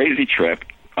a crazy trip.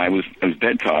 I was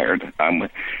dead tired.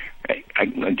 I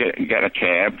got a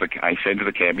cab. I said to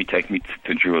the cabbie, take me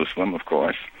to Jerusalem, of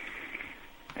course.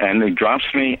 And he drops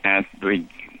me at the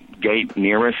gate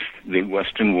nearest the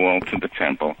western wall to the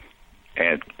temple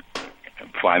at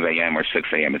 5 a.m. or 6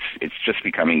 a.m. It's just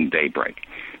becoming daybreak.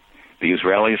 The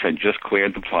Israelis had just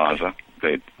cleared the plaza.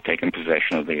 They'd taken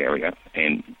possession of the area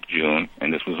in June,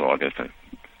 and this was August,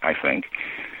 I think.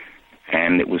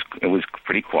 And it was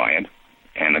pretty quiet.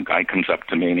 And a guy comes up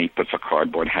to me, and he puts a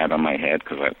cardboard hat on my head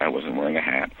because I wasn't wearing a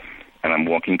hat. and I'm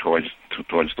walking towards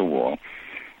the wall,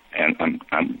 and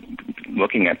I'm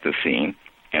looking at the scene,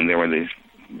 and there were these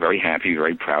very happy,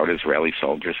 very proud Israeli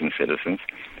soldiers and citizens,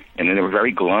 and then there were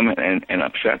very glum and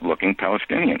upset-looking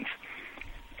Palestinians.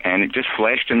 And it just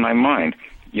flashed in my mind,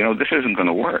 this isn't going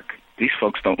to work. These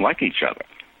folks don't like each other.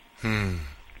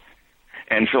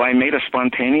 And so I made a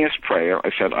spontaneous prayer.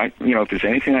 I said, if there's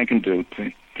anything I can do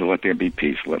to let there be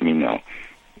peace, let me know.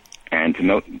 And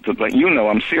to let you know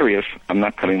I'm serious, I'm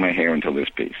not cutting my hair until there's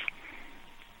peace.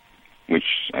 Which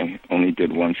I only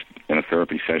did once in a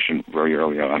therapy session very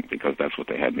early on because that's what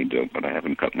they had me do, but I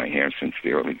haven't cut my hair since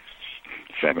the early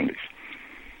 70s.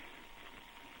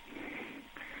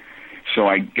 So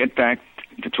I get back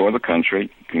to tour the country,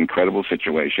 incredible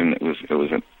situation.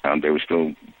 They were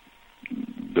still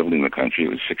building the country. It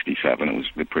was 1967. It was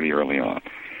pretty early on.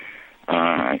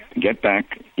 I get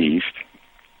back east.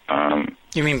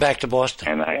 You mean back to Boston?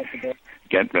 And I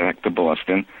get back to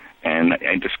Boston, and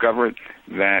I discovered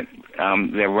that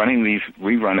they're running these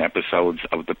rerun episodes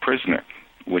of The Prisoner,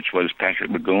 which was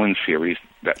Patrick McGowan's series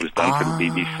that was done for the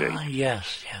BBC.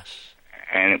 Yes.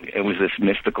 And it was this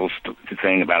mystical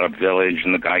thing about a village,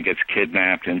 and the guy gets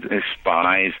kidnapped, and there's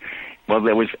spies. Well,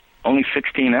 there was only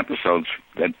 16 episodes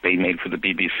that they made for the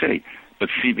BBC, but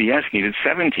CBS needed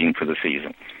 17 for the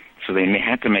season, so they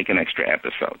had to make an extra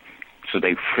episode. So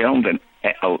they filmed an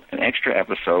extra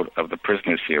episode of the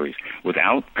Prisoner series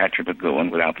without Patrick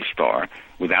McGowan, without the star,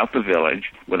 without the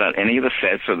village, without any of the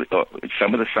sets, or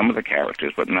some of the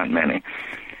characters, but not many.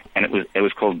 And it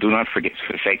was called "Do Not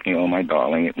Forsake Me, Oh My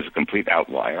Darling." It was a complete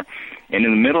outlier. And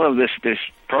in the middle of this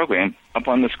program, up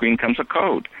on the screen comes a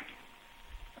code,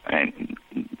 and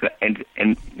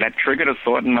that triggered a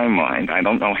thought in my mind. I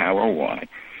don't know how or why,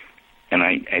 and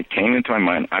it came into my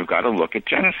mind. I've got to look at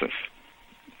Genesis.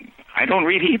 I don't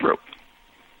read Hebrew.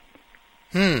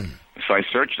 So I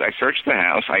searched the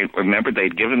house. I remember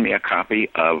they'd given me a copy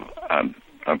of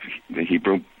the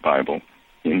Hebrew Bible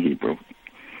in Hebrew.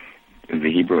 The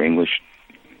Hebrew-English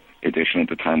edition at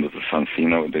the time was the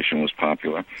Sonsino edition, was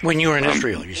popular. When you were in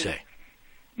Israel, you say?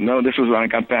 No, this was when I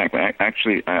got back.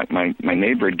 Actually, my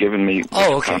neighbor had given me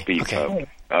a copy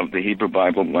of the Hebrew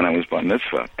Bible when I was bar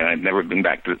mitzvah, and I'd never been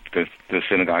back to the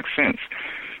synagogue since.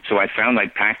 So I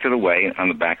packed it away on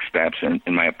the back steps in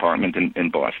my apartment in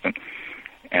Boston,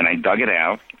 and I dug it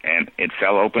out, and it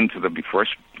fell open to the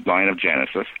first line of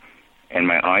Genesis, and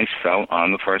my eyes fell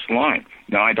on the first line.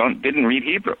 Now, I didn't read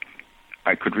Hebrew.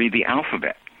 I could read the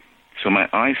alphabet, so my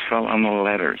eyes fell on the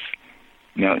letters.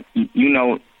 Now, you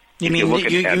know... You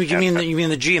mean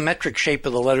the geometric shape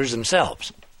of the letters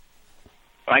themselves?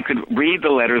 I could read the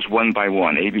letters one by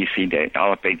one, A, B, C, D,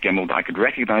 Aleph, Bet, Gimel. I could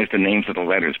recognize the names of the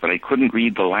letters, but I couldn't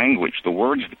read the language. The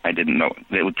words I didn't know.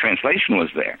 The translation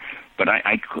was there, but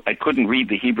I couldn't read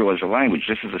the Hebrew as a language,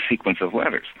 just as a sequence of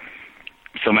letters.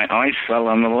 So my eyes fell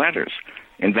on the letters,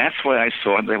 and that's why I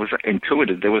saw there was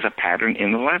a pattern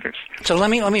in the letters. So let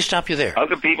me stop you there.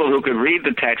 Other people who could read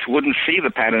the text wouldn't see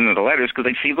the pattern of the letters because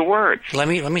they'd see the words. Let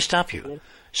me stop you.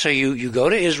 So you go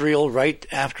to Israel right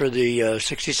after the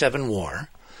 67 war.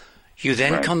 You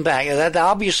then come back. That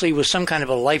obviously was some kind of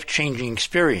a life-changing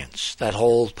experience. That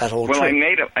whole trip. Well,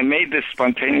 I made this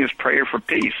spontaneous prayer for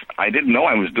peace. I didn't know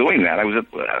I was doing that. I was at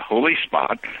a holy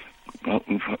spot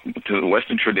to the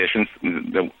Western traditions,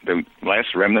 the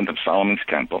last remnant of Solomon's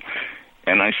temple,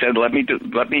 and I said, "Let me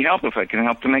help if I can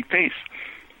help to make peace."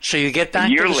 So you get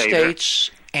back to the States,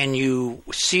 and you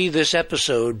see this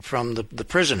episode from the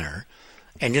prisoner,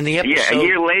 and in the episode, a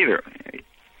year later.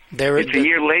 It's a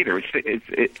year later.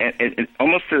 It's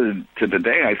almost to the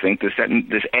day, I think, this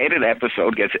added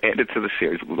episode gets added to the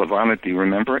series. Lavana, do you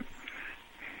remember it?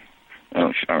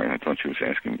 Oh, sorry, I thought she was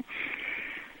asking me.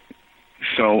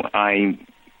 So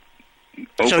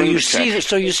you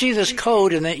see this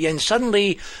code, and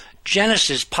suddenly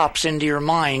Genesis pops into your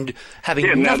mind, having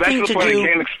nothing to do. Now that's the point I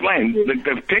can't explain.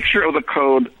 The picture of the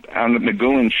code on the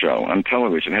McGowan show on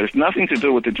television has nothing to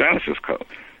do with the Genesis code.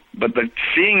 But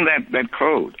seeing that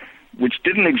code, which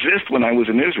didn't exist when I was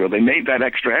in Israel, they made that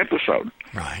extra episode.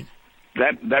 Right.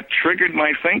 That triggered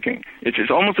my thinking. It's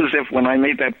almost as if when I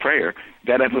made that prayer,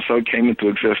 that episode came into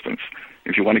existence,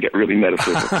 if you want to get really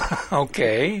metaphysical.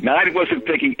 Okay. Now, I wasn't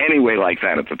thinking anyway like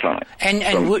that at the time. And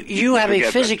you have a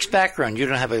physics background. You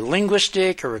don't have a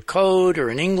linguistic or a code or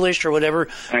an English or whatever.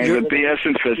 I have a BS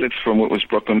in physics from what was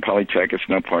Brooklyn Polytech. It's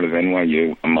now part of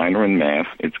NYU. A minor in math.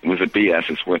 It was a BS.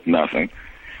 It's worth nothing.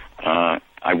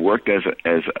 I worked as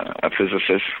a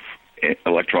physicist in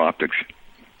electro-optics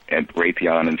at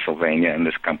Raytheon in Sylvania, and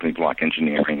this company, Block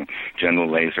Engineering, General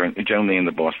Laser, and generally in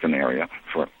the Boston area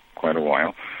for quite a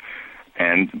while.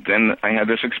 And then I had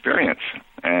this experience,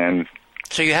 and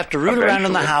So you have to root around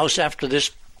in the house after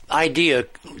this idea,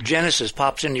 Genesis,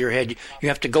 pops into your head. You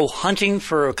have to go hunting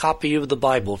for a copy of the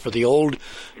Bible, for the Old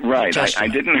Testament. I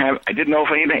didn't know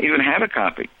if I even had a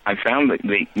copy. I found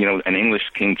an English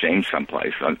King James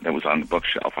someplace that was on the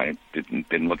bookshelf. I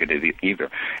didn't look at it either.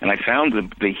 And I found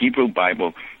the Hebrew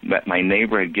Bible that my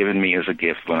neighbor had given me as a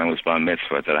gift when I was bar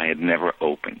mitzvah that I had never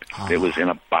opened. It was in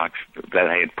a box that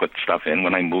I had put stuff in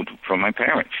when I moved from my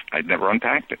parents. I'd never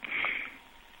unpacked it.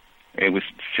 It was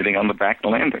sitting on the back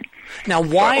landing. Now,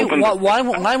 why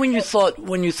when you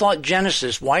thought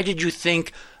Genesis, why did you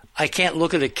think I can't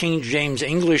look at a King James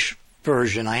English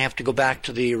version? I have to go back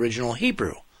to the original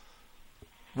Hebrew.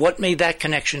 What made that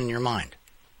connection in your mind?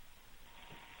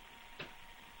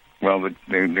 Well,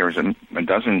 there's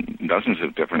dozens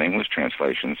of different English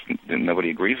translations, and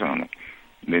nobody agrees on them.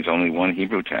 There's only one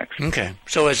Hebrew text. Okay,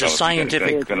 so as a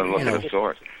scientific, you're going to look at the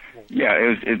source. Yeah,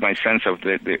 it was my sense of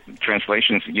the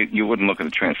translations. You wouldn't look at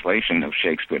the translation of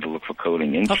Shakespeare to look for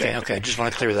coding in Shakespeare. Okay. I just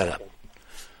want to clear that up.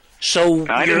 So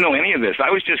I didn't know any of this.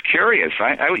 I was just curious.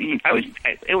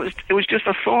 It was just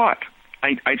a thought.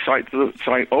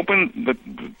 So I opened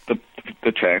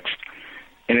the text,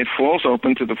 and it falls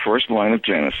open to the first line of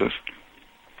Genesis,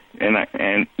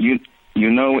 and you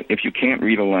know if you can't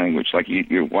read a language, like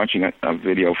you're watching a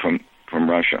video from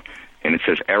Russia, and it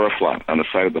says Aeroflot on the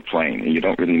side of the plane, and you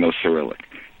don't really know Cyrillic.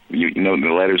 You know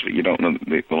the letters, but you don't know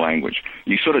the language.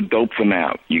 You sort of dope them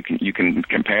out. You can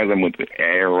compare them with the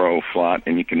Aeroflot,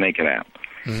 and you can make it out.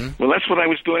 Mm-hmm. Well, that's what I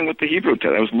was doing with the Hebrew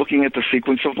text. I was looking at the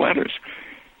sequence of letters,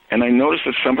 and I noticed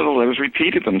that some of the letters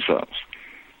repeated themselves.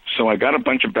 So I got a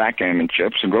bunch of backgammon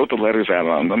chips and wrote the letters out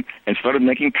on them, and started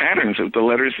making patterns of the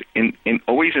letters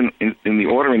always in the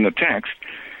order in the text,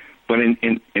 but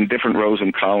in different rows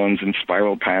and columns and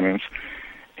spiral patterns.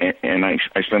 And I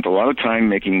spent a lot of time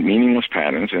making meaningless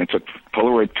patterns, and I took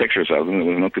Polaroid pictures of them. There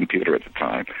was no computer at the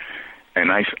time.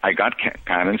 And I got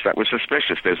patterns that were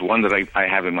suspicious. There's one that I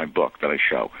have in my book that I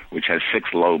show, which has 6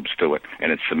 lobes to it,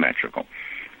 and it's symmetrical.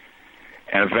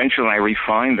 And eventually I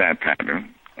refined that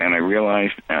pattern, and I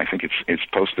realized, and I think it's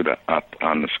posted up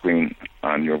on the screen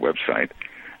on your website,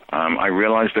 I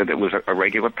realized that it was a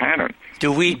regular pattern.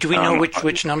 Do we know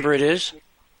which number it is?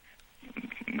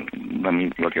 Let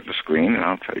me look at the screen, and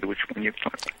I'll tell you which one you're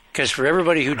talking about. Because for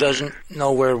everybody who doesn't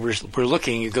know where we're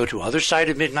looking, you go to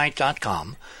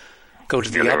othersideofmidnight.com, go to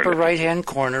the upper right-hand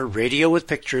corner, Radio with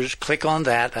Pictures, click on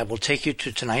that. That will take you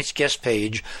to tonight's guest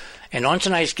page. And on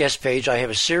tonight's guest page, I have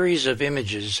a series of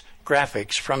images,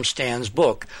 graphics from Stan's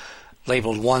book,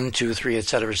 labeled 1, 2, 3,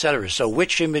 etc., etc. So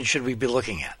which image should we be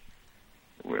looking at?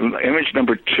 Image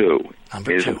number 2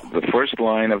 is the first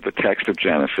line of the text of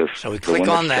Genesis. So we click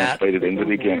on that. Translated in the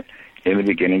beginning. In the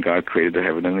beginning, God created the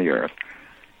heaven and the earth.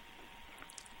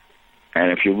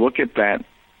 And if you look at that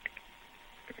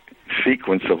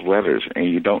sequence of letters and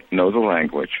you don't know the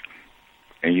language,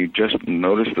 and you just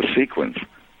notice the sequence,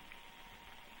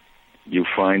 you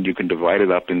find you can divide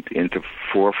it up into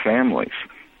 4 families.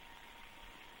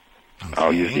 Okay.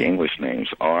 I'll use the English names: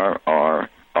 R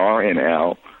and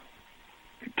L,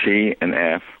 T and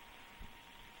F,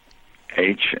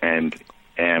 H and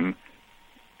M,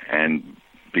 and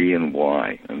B and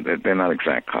Y. And they're not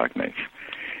exact cognates.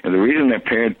 And the reason they're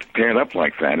paired up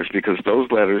like that is because those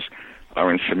letters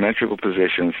are in symmetrical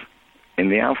positions in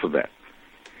the alphabet.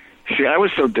 See, I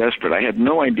was so desperate, I had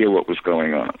no idea what was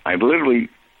going on. I literally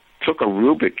took a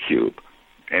Rubik cube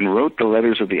and wrote the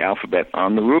letters of the alphabet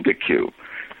on the Rubik cube.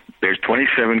 There's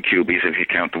 27 cubies. If you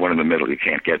count the one in the middle, you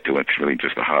can't get to it. It's really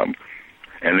just a hub.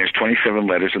 And there's 27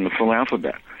 letters in the full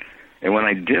alphabet. And when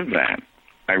I did that,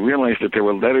 I realized that there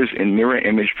were letters in mirror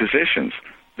image positions.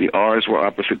 The R's were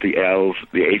opposite the L's,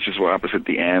 the H's were opposite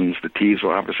the N's, the T's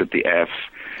were opposite the F's.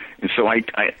 And so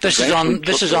this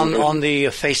is on the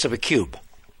face of a cube.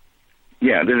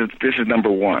 Yeah, this is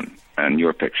number 1 on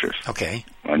your pictures. Okay.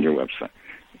 On your website.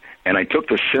 And I took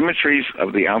the symmetries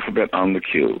of the alphabet on the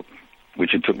cube,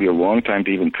 which it took me a long time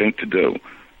to even think to do,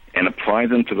 and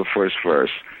applied them to the first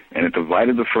verse. And it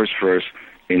divided the first verse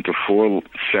into 4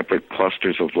 separate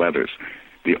clusters of letters.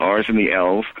 The R's and the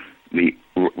L's, the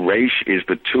Resh is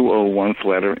the 201th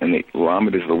letter, and the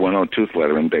Lamed is the 102th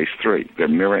letter in base 3. They're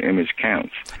mirror image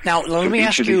counts. Now, let me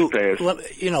ask you,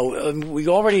 we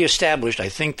already established, I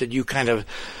think, that you kind of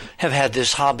have had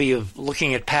this hobby of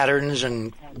looking at patterns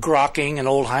and grokking, an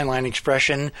old Heinlein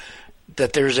expression,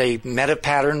 that there's a meta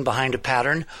pattern behind a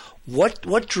pattern.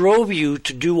 What drove you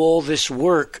to do all this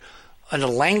work in a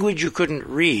language you couldn't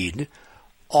read,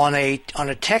 on a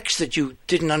text that you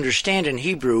didn't understand in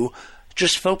Hebrew,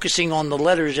 just focusing on the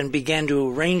letters and began to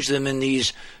arrange them in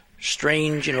these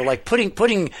strange, like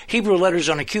putting Hebrew letters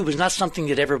on a cube is not something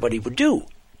that everybody would do.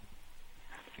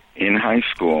 In high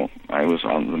school, I was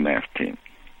on the math team,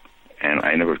 and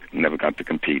I never got to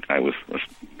compete. I was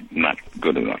not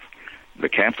good enough. The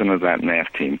captain of that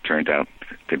math team turned out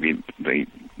to be the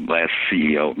last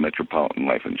CEO of Metropolitan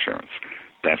Life Insurance.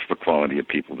 That's the quality of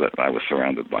people that I was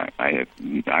surrounded by. I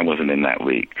wasn't in that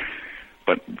league,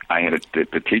 but I had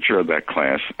the teacher of that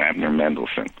class, Abner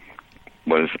Mendelsohn,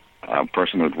 was a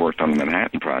person who had worked on the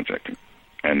Manhattan Project,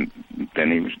 and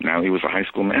then he was a high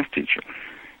school math teacher,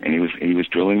 and he was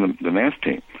drilling the math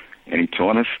team, and he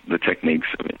taught us the techniques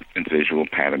of visual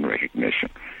pattern recognition.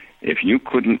 If you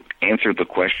couldn't answer the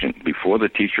question before the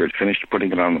teacher had finished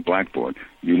putting it on the blackboard,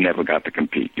 you never got to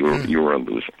compete. You were a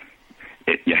loser.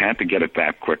 You had to get it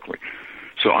back quickly.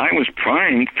 So I was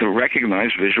primed to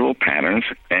recognize visual patterns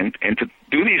and to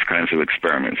do these kinds of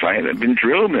experiments. I had been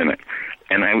drilled in it,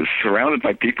 and I was surrounded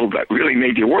by people that really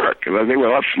made you work. They were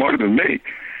a lot smarter than me.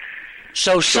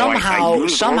 So somehow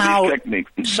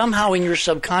in your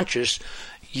subconscious,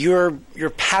 your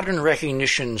pattern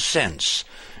recognition sense,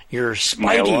 your spidey...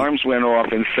 My alarms went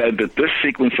off and said that this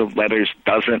sequence of letters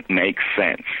doesn't make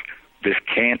sense. This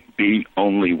can't be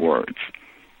only words.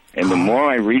 And the more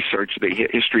I researched the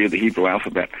history of the Hebrew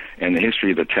alphabet and the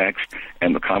history of the text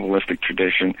and the Kabbalistic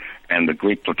tradition and the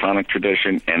Greek Platonic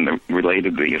tradition and the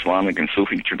Islamic and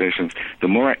Sufi traditions,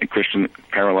 Christian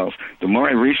parallels, the more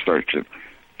I researched it,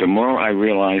 the more I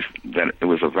realized that it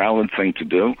was a valid thing to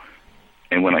do.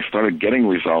 And when I started getting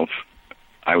results,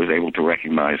 I was able to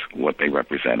recognize what they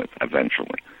represented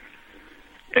eventually.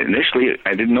 Initially,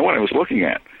 I didn't know what I was looking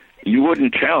at. You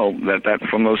wouldn't tell that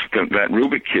from that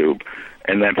Rubik cube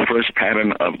and that first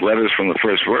pattern of letters from the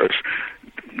first verse,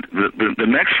 the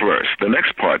next verse, the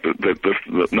next part,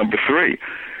 the number 3.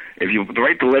 If you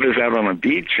write the letters out on a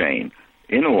bead chain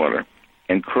in order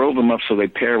and curl them up so they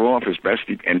pair off as best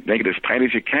and make it as tight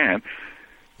as you can.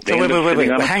 So wait.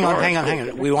 Hang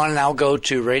on. We want to now go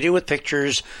to Radio with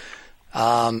Pictures,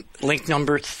 link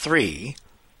number 3.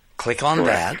 Click on Correct.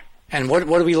 that. And what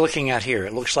are we looking at here?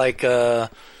 It looks like, I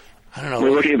don't know.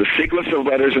 We're looking at the sequence of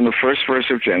letters in the first verse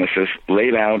of Genesis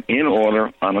laid out in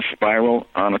order on a spiral,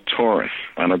 on a torus,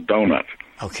 on a donut.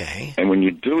 Okay. And when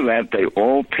you do that, they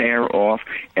all pair off,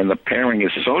 and the pairing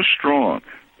is so strong,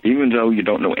 even though you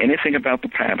don't know anything about the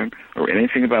pattern or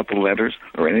anything about the letters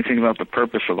or anything about the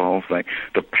purpose of the whole thing,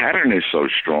 the pattern is so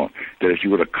strong that if you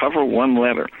were to cover one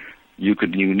letter, you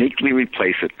could uniquely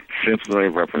replace it simply by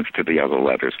reference to the other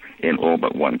letters in all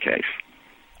but one case.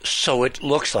 So it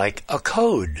looks like a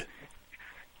code.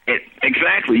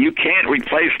 Exactly. You can't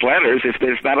replace letters if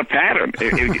there's not a pattern.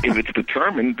 If it's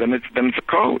determined, then it's a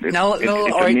code. It's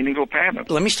a meaningful pattern.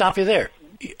 Let me stop you there.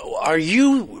 Are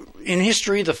you, in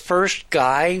history, the first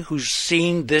guy who's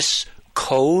seen this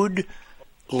code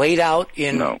laid out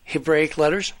in Hebraic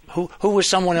letters? Who was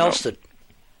someone else that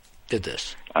did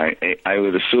this? I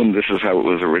would assume this is how it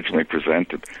was originally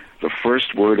presented. The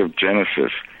first word of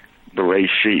Genesis,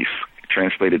 Bereshith,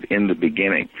 translated in the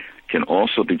beginning, can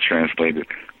also be translated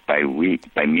by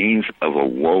means of a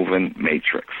woven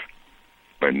matrix,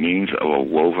 by means of a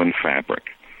woven fabric.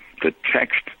 The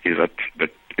text is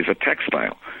a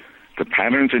textile. The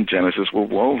patterns in Genesis were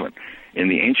woven. In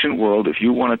the ancient world, if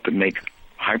you wanted to make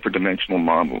hyperdimensional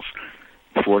models,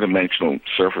 4-dimensional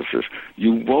surfaces,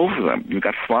 you wove them. You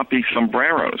got floppy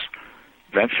sombreros.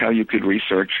 That's how you could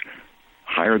research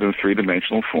higher than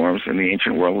 3-dimensional forms in the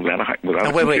ancient world without a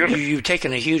computer. Wait, you've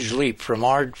taken a huge leap from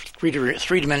our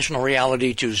three-dimensional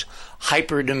reality to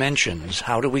hyperdimensions.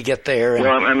 How do we get there?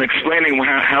 Well, I'm explaining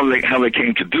how they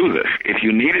came to do this. If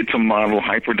you needed to model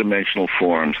hyperdimensional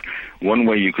forms, one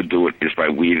way you could do it is by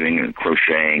weaving and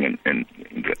crocheting and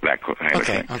that kind of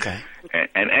thing. Okay.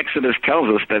 And Exodus tells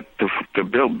us that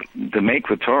to make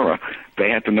the Torah, they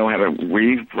had to know how to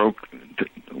weave,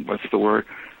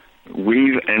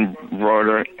 weave,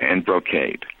 embroider, and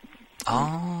brocade.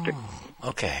 Oh,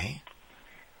 okay.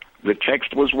 The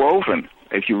text was woven.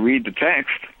 If you read the text,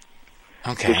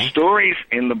 the stories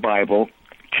in the Bible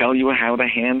tell you how to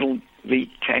handle the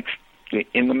text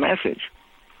in the message.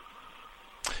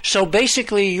 So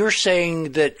basically, you're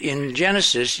saying that in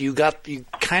Genesis, you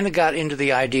kind of got into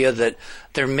the idea that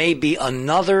there may be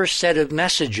another set of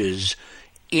messages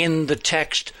in the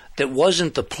text that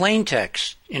wasn't the plain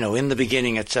text, in the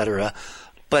beginning, etc.,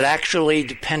 but actually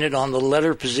depended on the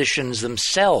letter positions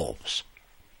themselves.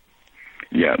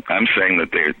 Yeah, I'm saying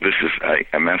that this is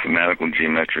a mathematical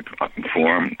geometric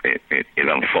form. It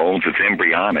unfolds. It's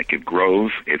embryonic. It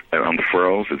grows. It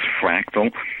unfurls. It's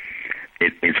fractal.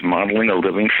 It's modeling a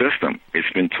living system. It's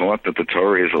been taught that the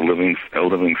Torah is a living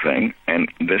thing,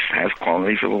 and this has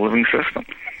qualities of a living system.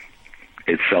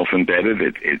 It's self-embedded.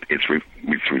 It's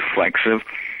reflexive.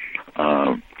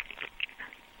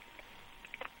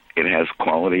 it has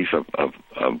qualities of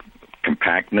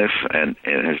compactness, and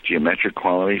it has geometric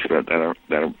qualities that are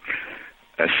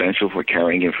essential for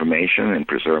carrying information and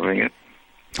preserving it.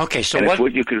 Okay, so and it's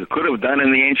what you could have done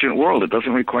in the ancient world. It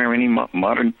doesn't require any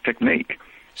modern technique.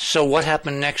 So what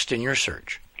happened next in your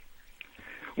search?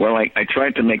 Well, I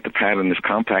tried to make the pattern as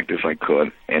compact as I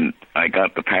could, and I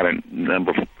got the pattern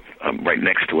number right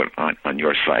next to it on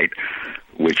your site,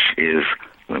 which is,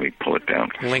 let me pull it down.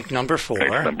 Link number 4.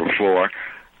 Link number 4.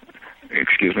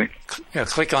 Excuse me? Yeah,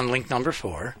 click on link number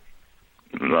 4.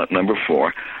 Number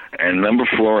 4. And number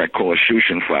 4 I call a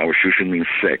Shushan flower. Shushan means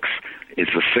 6.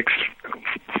 It's a six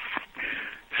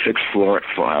floret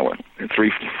flower.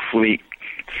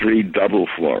 3 double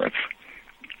florets.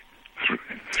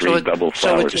 Three double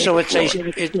flowers. So it's a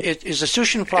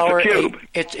Shushan flower. It's a cube.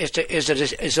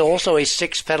 Is it also a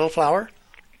 6-petal flower?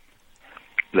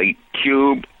 The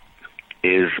cube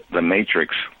is the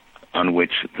matrix on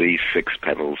which the 6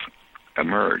 petals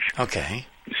emerge. Okay.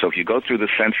 So if you go through the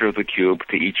center of the cube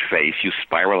to each face, you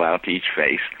spiral out to each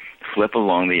face, flip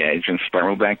along the edge, and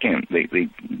spiral back in.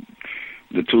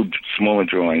 The 2 smaller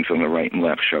drawings on the right and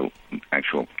left show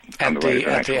actual at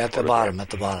the bottom.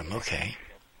 Okay.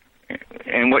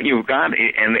 And what you've got,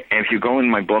 and if you go in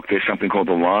my book, there's something called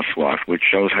the law swath, which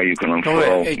shows how you can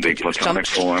unfurl the platonic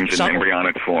forms in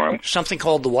embryonic form. Something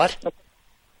called the what?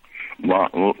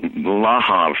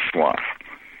 Lahav swath.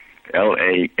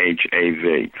 Lahav.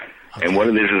 Okay. And what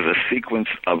it is a sequence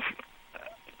of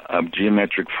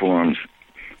geometric forms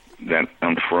that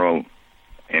unfurl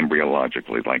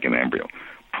embryologically, like an embryo.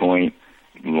 Point,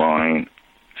 line,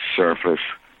 surface,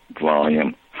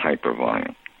 volume,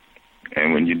 hypervolume.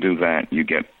 And when you do that, you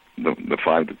get the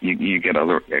 5. You get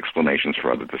other explanations for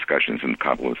other discussions in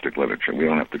Kabbalistic literature. We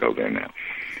don't have to go there now.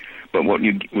 But what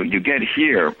you get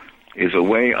here is a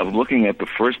way of looking at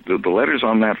the letters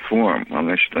on that form, on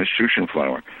the Shushan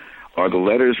flower, are the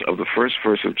letters of the first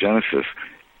verse of Genesis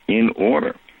in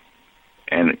order.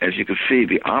 And as you can see,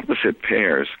 the opposite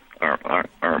pairs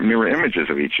are mirror images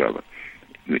of each other.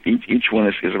 Each one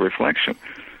is a reflection.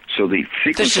 So the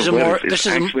sequence of letters is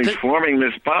actually forming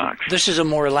this box. This is a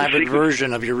more elaborate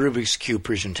version of your Rubik's Cube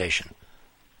presentation.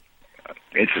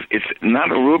 It's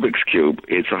not a Rubik's Cube.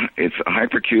 It's a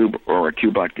hypercube or a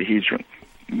cuboctahedron,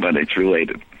 but it's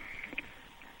related.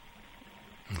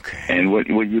 Okay. And what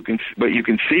you can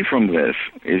see from this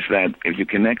is that if you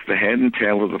connect the head and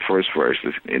tail of the first verse,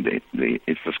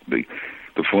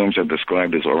 the forms are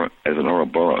described as an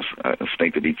Ouroboros, a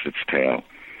snake that eats its tail.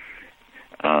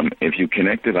 If you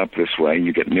connect it up this way,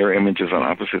 you get mirror images on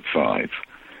opposite sides.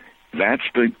 That's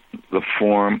the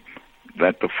form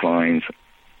that defines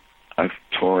a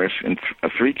torus and a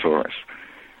 3 torus.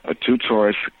 A 2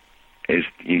 torus is...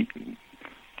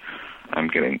 I'm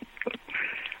getting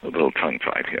a little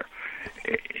tongue-tied here.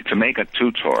 To make a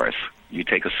 2 torus, you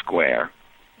take a square.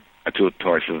 A 2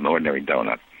 torus is an ordinary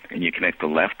donut, and you connect the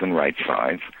left and right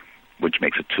sides, which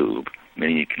makes a tube. And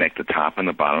then you connect the top and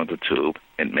the bottom of the tube,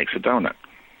 and it makes a donut.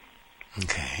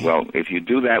 Okay. Well, if you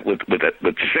do that with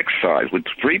 6 sides, with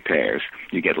 3 pairs,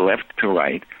 you get left to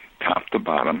right, top to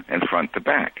bottom, and front to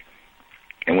back.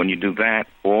 And when you do that,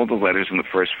 all the letters in the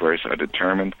first verse are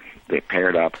determined, they're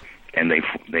paired up, and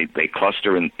they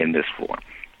cluster in this form.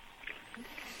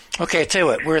 Okay, I tell you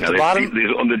what, we're at the bottom.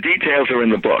 The details are in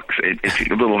the books. It's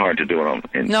a little hard to do it on.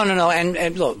 No.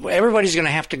 And look, everybody's going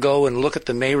to have to go and look at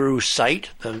the Meru site,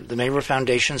 the Meru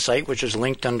Foundation site, which is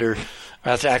linked under,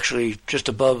 that's actually just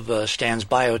above Stan's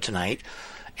bio tonight,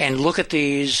 and look at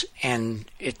these. And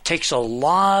it takes a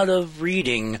lot of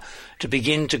reading to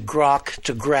begin to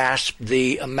grasp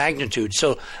the magnitude.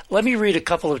 So let me read a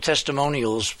couple of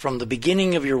testimonials from the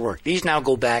beginning of your work. These now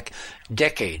go back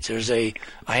decades. I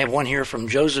have one here from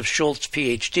Joseph Schultz,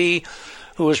 Ph.D.,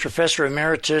 who was Professor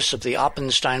Emeritus of the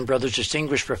Oppenstein Brothers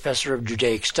Distinguished Professor of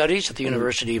Judaic Studies at the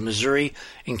University of Missouri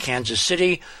in Kansas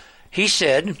City. He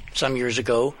said, some years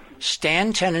ago,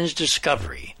 Stan Tenen's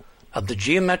discovery of the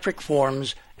geometric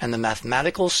forms and the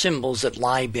mathematical symbols that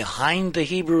lie behind the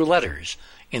Hebrew letters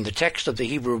in the text of the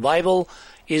Hebrew Bible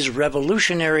is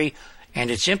revolutionary, and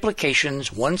its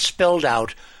implications, once spelled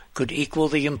out, could equal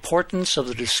the importance of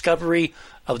the discovery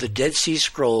of the Dead Sea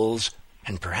Scrolls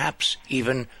and perhaps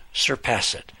even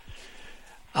surpass it.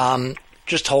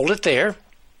 Just hold it there.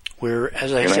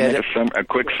 As I said, a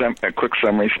quick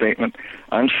summary statement.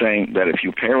 I'm saying that if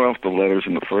you pair off the letters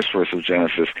in the first verse of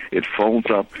Genesis, it folds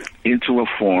up into a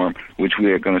form which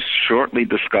we are going to shortly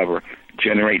discover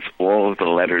generates all of the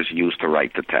letters used to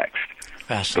write the text.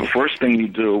 The first thing you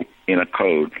do in a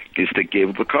code is to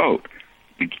give the code.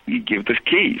 You give the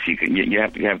keys. You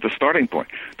have the starting point.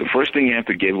 The first thing you have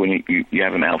to give when you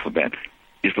have an alphabet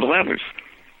is the letters.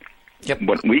 Yep.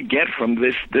 What we get from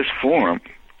this form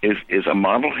is a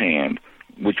model hand,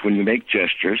 which when you make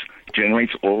gestures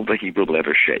generates all the Hebrew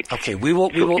letter shapes. Okay, we will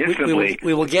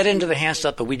get into the hand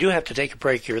stuff, but we do have to take a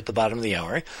break here at the bottom of the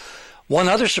hour. One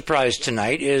other surprise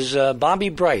tonight is Bobby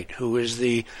Bright, who is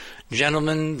the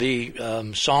gentleman,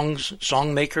 the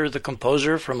song maker, the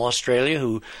composer from Australia,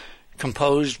 who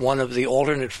composed one of the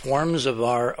alternate forms of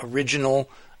our original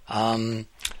Other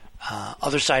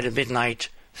Side of Midnight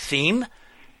theme.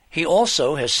 He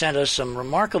also has sent us some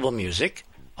remarkable music,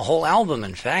 a whole album,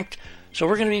 in fact. So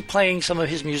we're going to be playing some of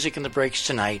his music in the breaks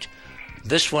tonight.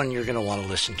 This one you're going to want to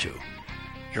listen to.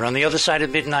 You're on the Other Side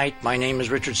of Midnight. My name is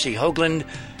Richard C. Hoagland.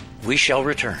 We shall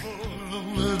return.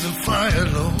 Over the fire,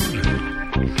 Lord,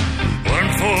 one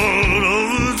fall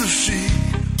over the sea,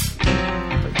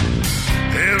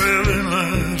 heavy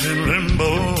light in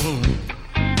limbo,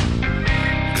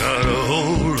 got a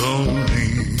hold on me.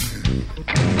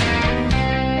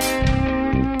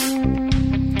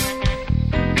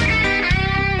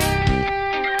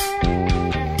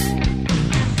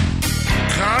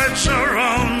 Cards are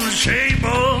on the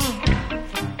table,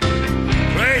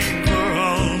 playing for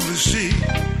all to see.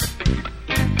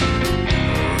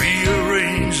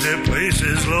 Rearrange their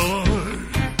places, Lord.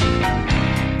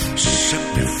 Set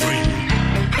me free.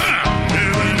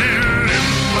 Living in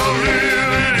limbo,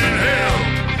 living in hell.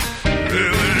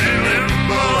 Living in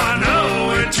limbo, I know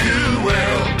it too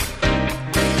well.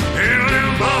 In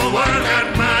limbo, I got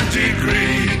my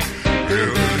degree.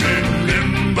 Living in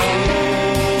limbo.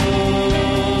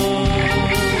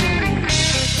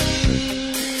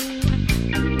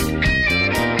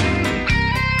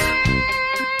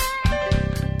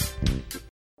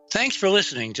 Thanks for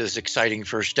listening to this exciting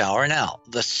first hour. Now,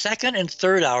 the second and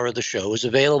third hour of the show is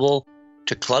available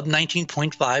to Club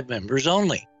 19.5 members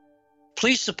only.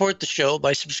 Please support the show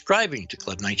by subscribing to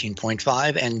Club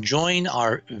 19.5 and join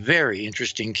our very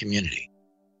interesting community.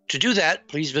 To do that,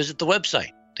 please visit the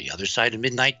website,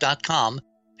 theothersideofmidnight.com,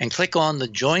 and click on the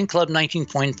Join Club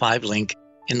 19.5 link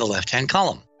in the left-hand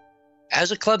column.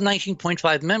 As a Club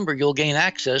 19.5 member, you'll gain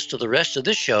access to the rest of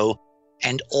this show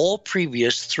and all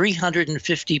previous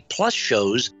 350-plus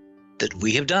shows that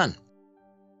we have done.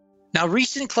 Now,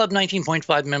 recent Club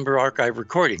 19.5 member archive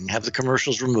recordings have the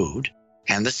commercials removed,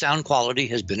 and the sound quality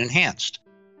has been enhanced.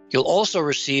 You'll also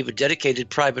receive a dedicated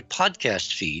private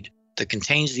podcast feed that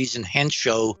contains these enhanced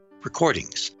show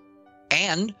recordings.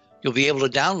 And you'll be able to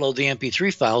download the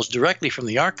MP3 files directly from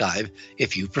the archive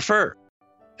if you prefer.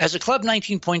 As a Club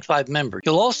 19.5 member,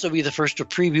 you'll also be the first to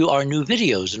preview our new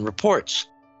videos and reports.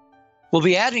 We'll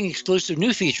be adding exclusive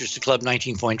new features to Club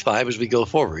 19.5 as we go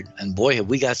forward, and boy, have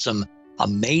we got some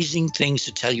amazing things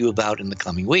to tell you about in the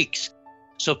coming weeks.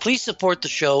 So please support the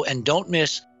show and don't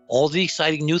miss all the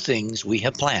exciting new things we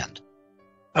have planned.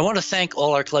 I want to thank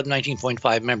all our Club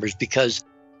 19.5 members because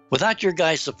without your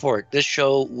guys' support, this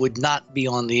show would not be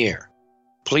on the air.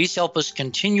 Please help us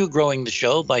continue growing the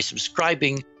show by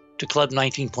subscribing to Club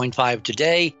 19.5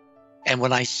 today. And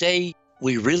when I say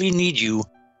we really need you,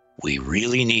 we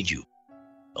really need you.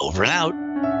 Over and out.